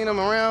 Maybe I seen him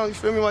around, you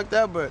feel me, like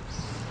that, but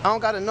I don't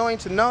gotta know him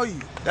to know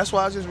you. That's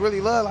why I just really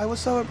love, like,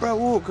 what's up, bro?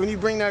 Woo, when you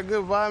bring that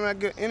good vibe and that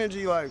good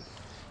energy, like,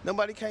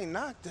 nobody can't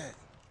knock that.